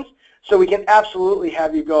programs. So we can absolutely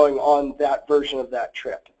have you going on that version of that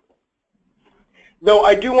trip. Though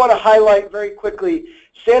I do want to highlight very quickly,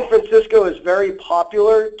 San Francisco is very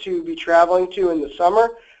popular to be traveling to in the summer.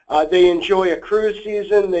 They enjoy a cruise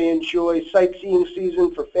season. They enjoy sightseeing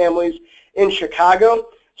season for families in Chicago.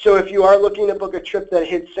 So if you are looking to book a trip that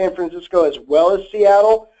hits San Francisco as well as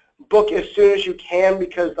Seattle, book as soon as you can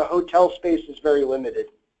because the hotel space is very limited.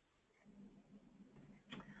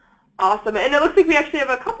 Awesome. And it looks like we actually have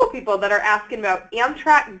a couple people that are asking about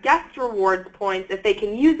Amtrak guest rewards points, if they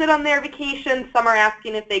can use it on their vacation. Some are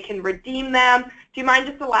asking if they can redeem them. Do you mind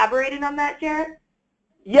just elaborating on that, Jarrett?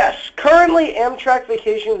 Yes. Currently, Amtrak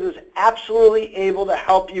Vacations is absolutely able to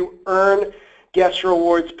help you earn guest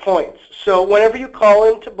rewards points. So whenever you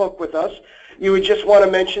call in to book with us, you would just want to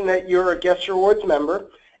mention that you're a guest rewards member.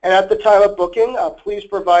 And at the time of booking, please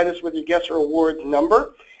provide us with your guest rewards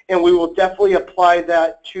number, and we will definitely apply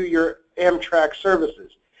that to your Amtrak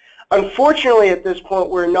services. Unfortunately, at this point,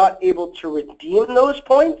 we're not able to redeem those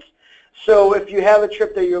points. So if you have a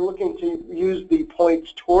trip that you're looking to use the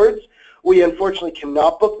points towards, we unfortunately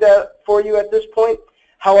cannot book that for you at this point.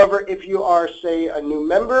 However, if you are, say, a new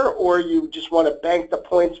member or you just want to bank the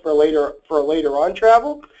points for later on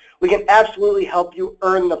travel, we can absolutely help you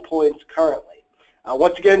earn the points currently.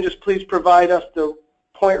 Once again, just please provide us the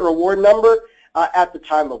point reward number at the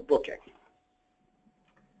time of booking.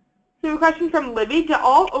 So a question from Libby, do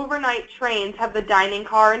all overnight trains have the dining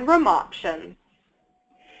car and room options?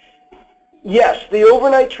 Yes, the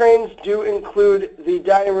overnight trains do include the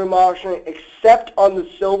dining room option except on the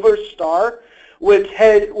Silver Star, which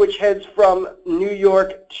heads from New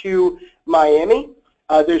York to Miami.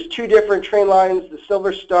 There's two different train lines, the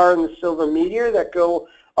Silver Star and the Silver Meteor, that go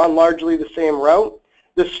on largely the same route.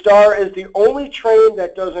 The Star is the only train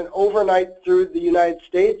that does an overnight through the United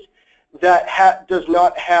States that does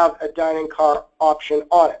not have a dining car option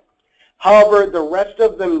on it. However, the rest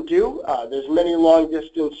of them do. There's many long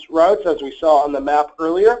distance routes, as we saw on the map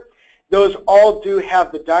earlier. Those all do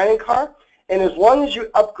have the dining car, and as long as you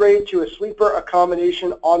upgrade to a sleeper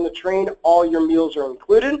accommodation on the train, all your meals are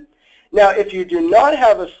included. Now, if you do not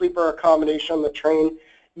have a sleeper accommodation on the train,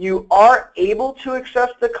 you are able to access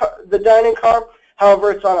the dining car.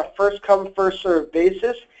 However, it's on a first-come, first-served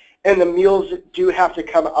basis, and the meals do have to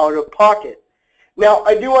come out of pocket. Now,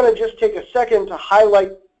 I do want to just take a second to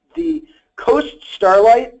highlight the Coast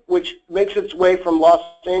Starlight, which makes its way from Los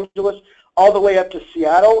Angeles all the way up to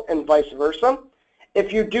Seattle and vice versa.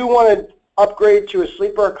 If you do want to upgrade to a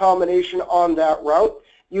sleeper accommodation on that route,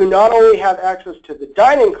 you not only have access to the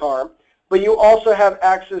dining car, but you also have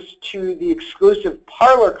access to the exclusive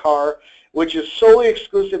parlor car, which is solely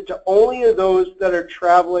exclusive to only those that are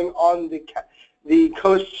traveling on the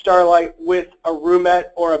Coast Starlight with a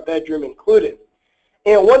roomette or a bedroom included.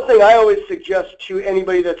 And one thing I always suggest to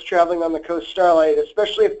anybody that's traveling on the Coast Starlight,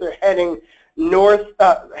 especially if they're heading north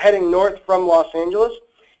from Los Angeles,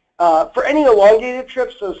 for any elongated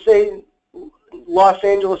trips, so say Los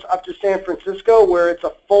Angeles up to San Francisco, where it's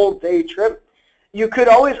a full day trip, you could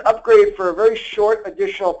always upgrade for a very short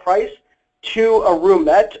additional price to a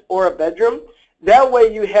roomette or a bedroom. That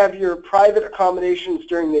way you have your private accommodations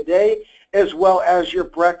during the day as well as your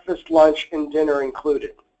breakfast, lunch, and dinner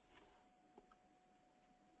included.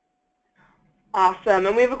 Awesome.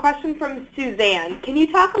 And we have a question from Suzanne. Can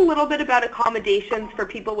you talk a little bit about accommodations for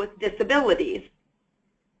people with disabilities?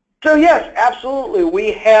 So yes, absolutely.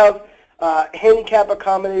 We have handicap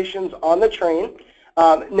accommodations on the train.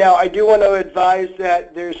 Now, I do want to advise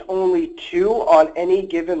that there's only 2 on any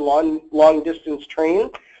given long-distance train.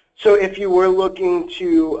 So if you were looking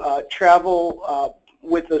to travel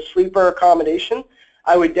with a sleeper accommodation,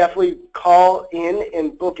 I would definitely call in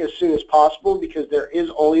and book as soon as possible because there is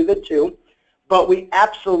only the 2. But we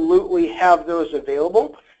absolutely have those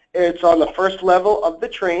available. It's on the first level of the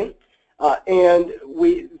train, and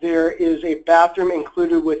there is a bathroom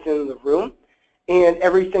included within the room. and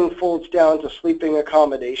everything folds down to sleeping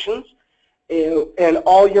accommodations. And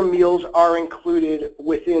all your meals are included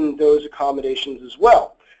within those accommodations as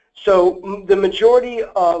well. So the majority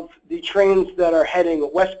of the trains that are heading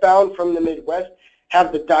westbound from the Midwest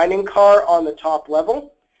have the dining car on the top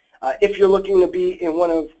level. If you're looking to be in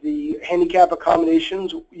one of the handicap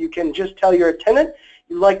accommodations, you can just tell your attendant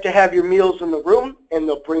you'd like to have your meals in the room, and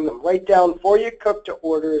they'll bring them right down for you, cooked to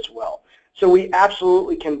order as well. So we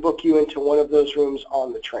absolutely can book you into one of those rooms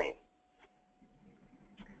on the train.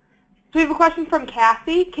 So we have a question from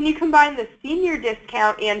Kathy. Can you combine the senior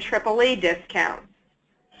discount and AAA discount?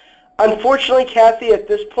 Unfortunately, Kathy, at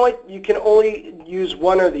this point, you can only use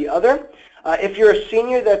one or the other. If you're a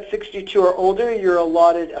senior that's 62 or older, you're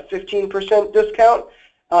allotted a 15% discount.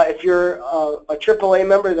 If you're a AAA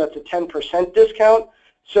member, that's a 10% discount.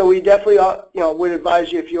 So we definitely would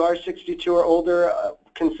advise you, if you are 62 or older,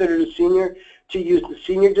 considered a senior, to use the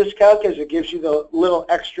senior discount because it gives you the little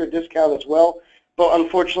extra discount as well. But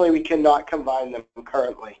unfortunately, we cannot combine them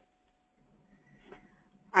currently.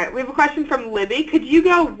 All right, we have a question from Libby. Could you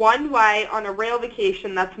go one way on a rail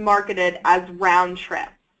vacation that's marketed as round trip?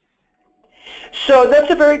 So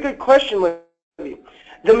that's a very good question, Libby.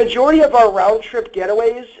 The majority of our round trip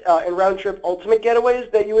getaways and round trip ultimate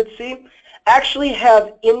getaways that you would see actually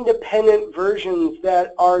have independent versions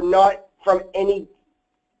that are not from any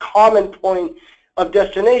common point of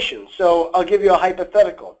destination. So I'll give you a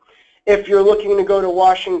hypothetical. If you're looking to go to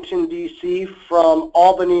Washington, D.C. from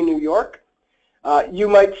Albany, New York, you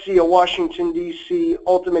might see a Washington, D.C.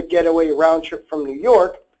 ultimate getaway round trip from New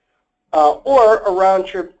York, or a round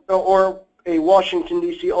trip, or a Washington,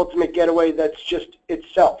 D.C. ultimate getaway that's just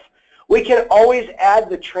itself. We can always add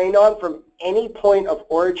the train on from any point of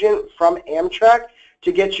origin from Amtrak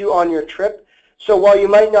to get you on your trip. So while you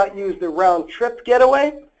might not use the round trip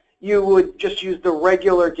getaway, you would just use the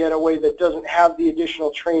regular getaway that doesn't have the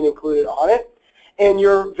additional train included on it. And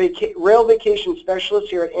your rail vacation specialists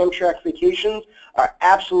here at Amtrak Vacations are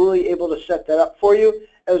absolutely able to set that up for you,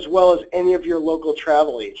 as well as any of your local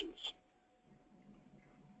travel agents.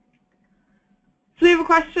 So we have a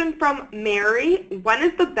question from Mary. When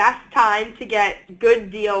is the best time to get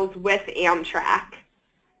good deals with Amtrak?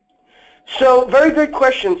 So very good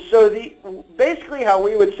question. So basically how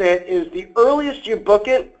we would say it is the earliest you book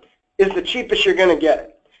it is the cheapest you're going to get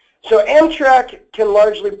it. So Amtrak can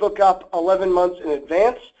largely book up 11 months in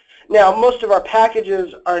advance. Now, most of our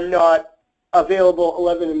packages are not available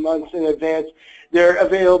 11 months in advance. They're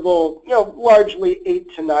available, largely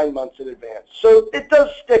 8 to 9 months in advance. So it does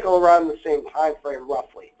stick around the same time frame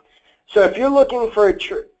roughly. So if you're looking for a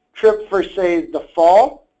trip for, say, the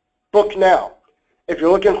fall, book now. If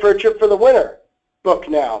you're looking for a trip for the winter, book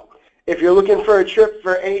now. If you're looking for a trip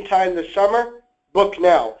for any time this summer, book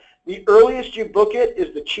now. The earliest you book it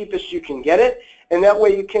is the cheapest you can get it, and that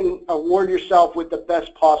way you can award yourself with the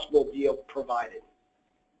best possible deal provided.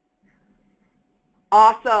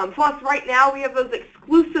 Awesome. Plus, right now we have those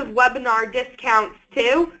exclusive webinar discounts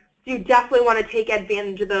too, so you definitely want to take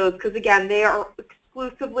advantage of those because, again, they are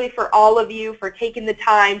exclusively for all of you for taking the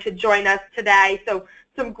time to join us today. So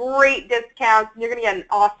some great discounts, and you're going to get an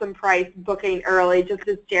awesome price booking early, just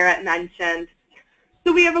as Jarrett mentioned.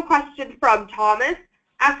 So we have a question from Thomas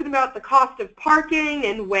asking about the cost of parking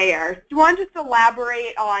and where. Do you want to just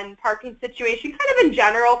elaborate on parking situation kind of in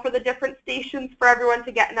general for the different stations for everyone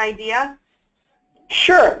to get an idea?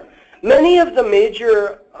 Sure. Many of the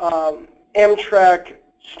major Amtrak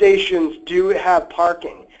stations do have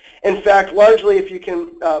parking. In fact, largely if you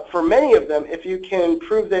can, for many of them, if you can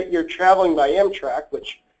prove that you're traveling by Amtrak,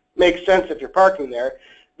 which makes sense if you're parking there,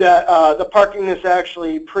 that the parking is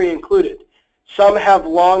actually pre-included. Some have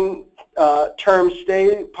long-term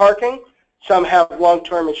stay parking, some have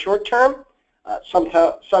long-term and short-term, some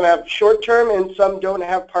have short-term, and some don't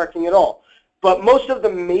have parking at all. But most of the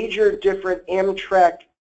major different Amtrak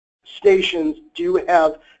stations do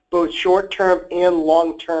have both short-term and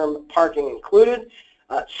long-term parking included.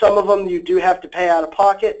 Some of them you do have to pay out of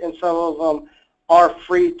pocket, and some of them are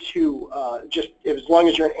free to just, as long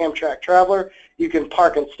as you're an Amtrak traveler, you can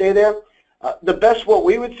park and stay there. The best what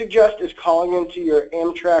we would suggest is calling into your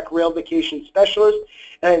Amtrak rail vacation specialist,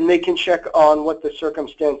 and they can check on what the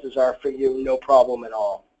circumstances are for you, no problem at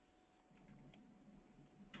all.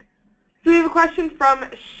 So we have a question from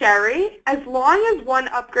Sherry. As long as one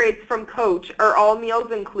upgrades from coach, are all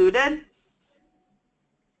meals included?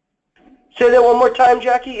 Say that one more time,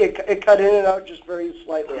 Jackie. It cut in and out just very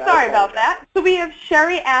slightly. Sorry about that. So we have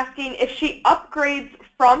Sherry asking if she upgrades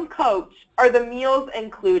from coach, are the meals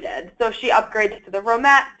included? So if she upgrades to the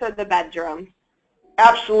roomette or the bedroom?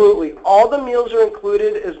 Absolutely. All the meals are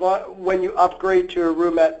included when you upgrade to a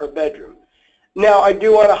roomette or bedroom. Now, I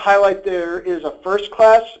do want to highlight there is a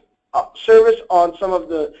first-class service on some of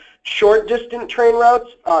the short-distance train routes.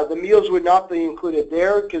 The meals would not be included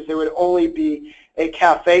there because there would only be a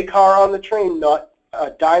cafe car on the train, not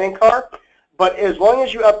a dining car. But as long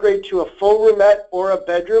as you upgrade to a full roomette or a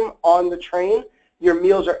bedroom on the train, your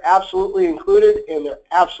meals are absolutely included, and they're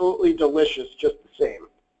absolutely delicious just the same.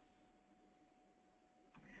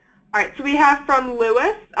 All right, so we have from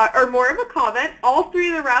Lewis, or more of a comment, all three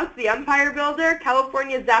of the routes, the Empire Builder,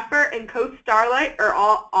 California Zephyr, and Coast Starlight, are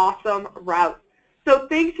all awesome routes. So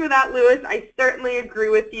thanks for that, Lewis. I certainly agree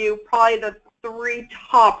with you. Probably the three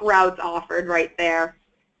top routes offered right there.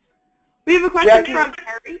 We have a question from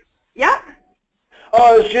Terry. Yeah?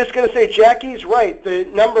 Oh, I was just going to say, Jackie's right. The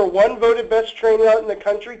 #1 voted best train route in the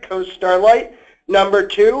country, Coast Starlight.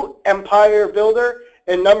 #2, Empire Builder.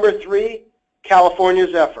 And #3, California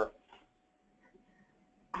Zephyr.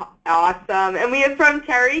 Awesome. And we have from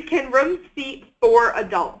Terry, can rooms seat 4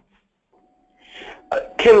 adults?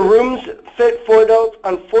 Can rooms fit 4 adults?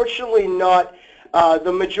 Unfortunately not.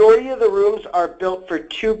 The majority of the rooms are built for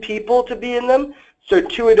 2 people to be in them. So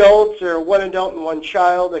 2 adults or 1 adult and 1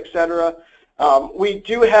 child, etc. We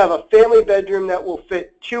do have a family bedroom that will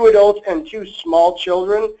fit 2 adults and 2 small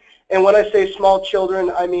children. And when I say small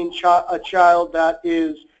children, I mean a child that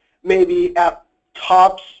is maybe at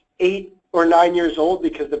tops 8 or 9 years old,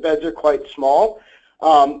 because the beds are quite small.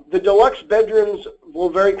 The deluxe bedrooms will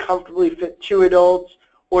very comfortably fit 2 adults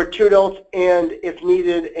or 2 adults and, if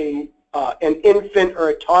needed, an infant or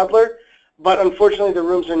a toddler. But unfortunately, the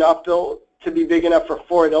rooms are not built to be big enough for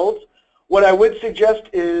 4 adults. What I would suggest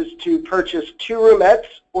is to purchase 2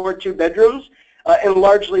 roomettes or 2 bedrooms, and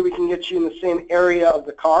largely we can get you in the same area of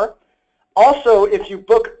the car. Also, if you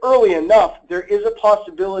book early enough, there is a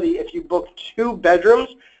possibility, if you book 2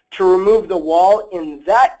 bedrooms, to remove the wall. In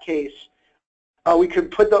that case, we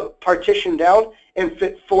could put the partition down and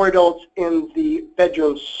fit 4 adults in the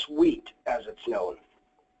bedroom suite, as it's known.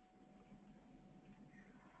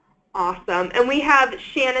 Awesome. And we have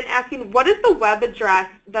Shannon asking, what is the web address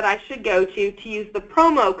that I should go to use the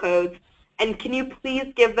promo codes, and can you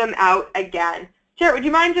please give them out again? Jared, would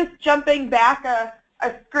you mind just jumping back a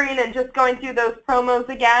screen and just going through those promos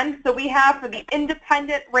again? So we have for the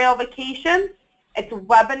Independent Rail Vacations, it's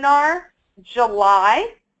Webinar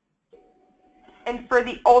July. And for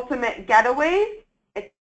the Ultimate Getaways,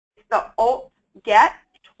 it's the Ult Get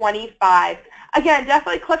 25. Again,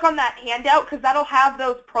 definitely click on that handout because that'll have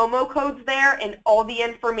those promo codes there and all the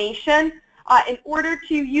information. In order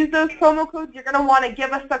to use those promo codes, you're going to want to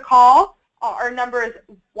give us a call. Our number is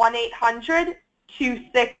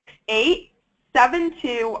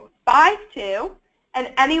 1-800-268-7252,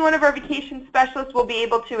 and any one of our vacation specialists will be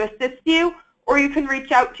able to assist you, or you can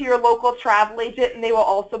reach out to your local travel agent and they will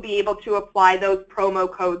also be able to apply those promo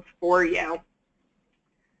codes for you.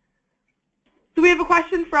 So we have a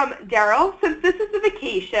question from Daryl. Since this is a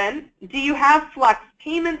vacation, do you have flex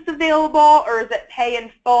payments available, or is it pay in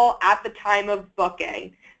full at the time of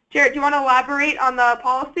booking? Jared, do you want to elaborate on the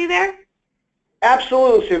policy there?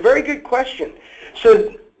 Absolutely. So very good question.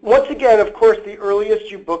 So once again, of course, the earliest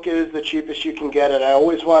you book it is the cheapest you can get it. I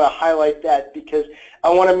always want to highlight that because I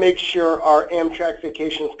want to make sure our Amtrak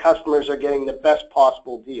Vacations customers are getting the best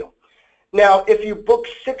possible deal. Now, if you book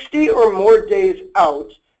 60 or more days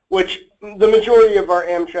out, which the majority of our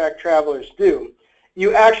Amtrak travelers do,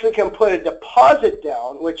 you actually can put a deposit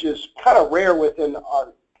down, which is kind of rare within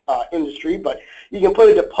our industry, but you can put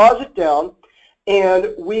a deposit down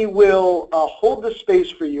and we will hold the space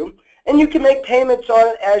for you, and you can make payments on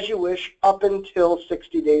it as you wish up until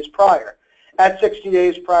 60 days prior. At 60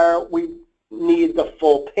 days prior, we need the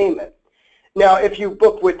full payment. Now, if you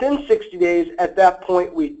book within 60 days, at that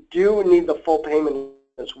point, we do need the full payment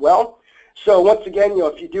as well. So once again,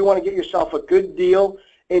 if you do want to get yourself a good deal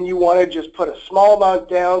and you want to just put a small amount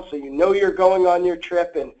down so you know you're going on your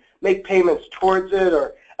trip and make payments towards it,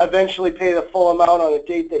 or eventually pay the full amount on a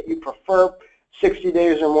date that you prefer, 60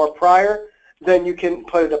 days or more prior, then you can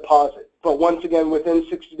put a deposit. But once again, within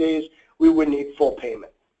 60 days, we would need full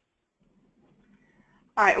payment.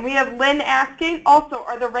 All right, and we have Lynn asking, also,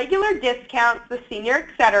 are the regular discounts, the senior,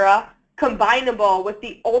 etc., combinable with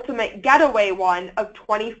the Ultimate Getaway one of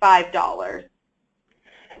 $25?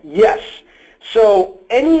 Yes. So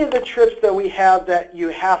any of the trips that we have that you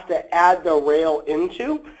have to add the rail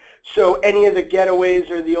into, so any of the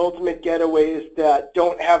getaways or the Ultimate Getaways that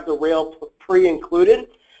don't have the rail pre-included,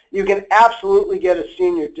 you can absolutely get a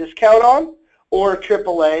senior discount on, or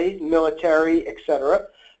AAA, military, etc.,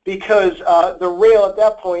 because the rail at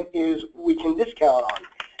that point is we can discount on.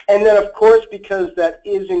 And then, of course, because that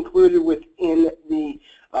is included within the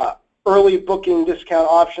early booking discount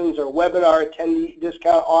options or webinar attendee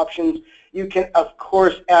discount options, you can, of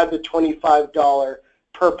course, add the $25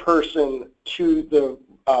 per person to the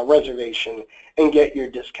reservation and get your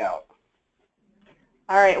discount.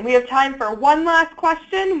 All right, and we have time for one last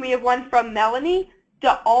question. We have one from Melanie. Do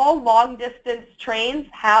all long-distance trains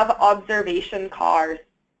have observation cars?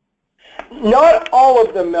 Not all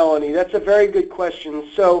of them, Melanie. That's a very good question.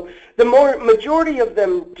 So the majority of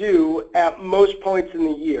them do at most points in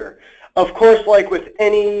the year. Of course, like with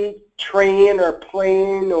any train or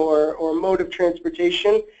plane or mode of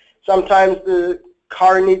transportation, sometimes the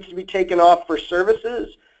car needs to be taken off for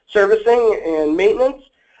servicing and maintenance.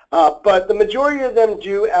 But the majority of them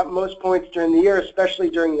do at most points during the year, especially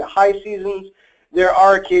during the high seasons. There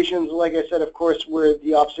are occasions, like I said, of course, where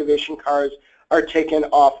the observation cars are taken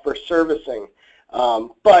off for servicing.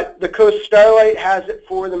 But the Coast Starlight has it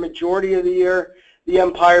for the majority of the year, the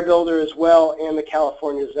Empire Builder as well, and the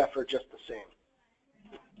California Zephyr just the same.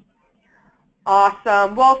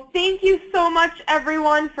 Awesome. Well, thank you so much,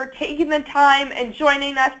 everyone, for taking the time and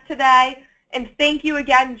joining us today. And thank you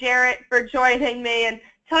again, Jarrett, for joining me and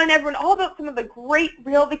telling everyone all about some of the great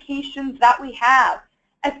real vacations that we have.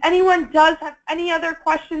 If anyone does have any other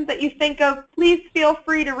questions that you think of, please feel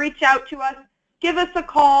free to reach out to us. Give us a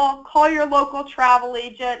call, call your local travel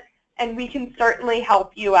agent, and we can certainly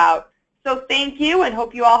help you out. So thank you, and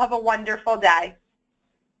hope you all have a wonderful day.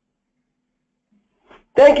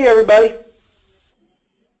 Thank you, everybody.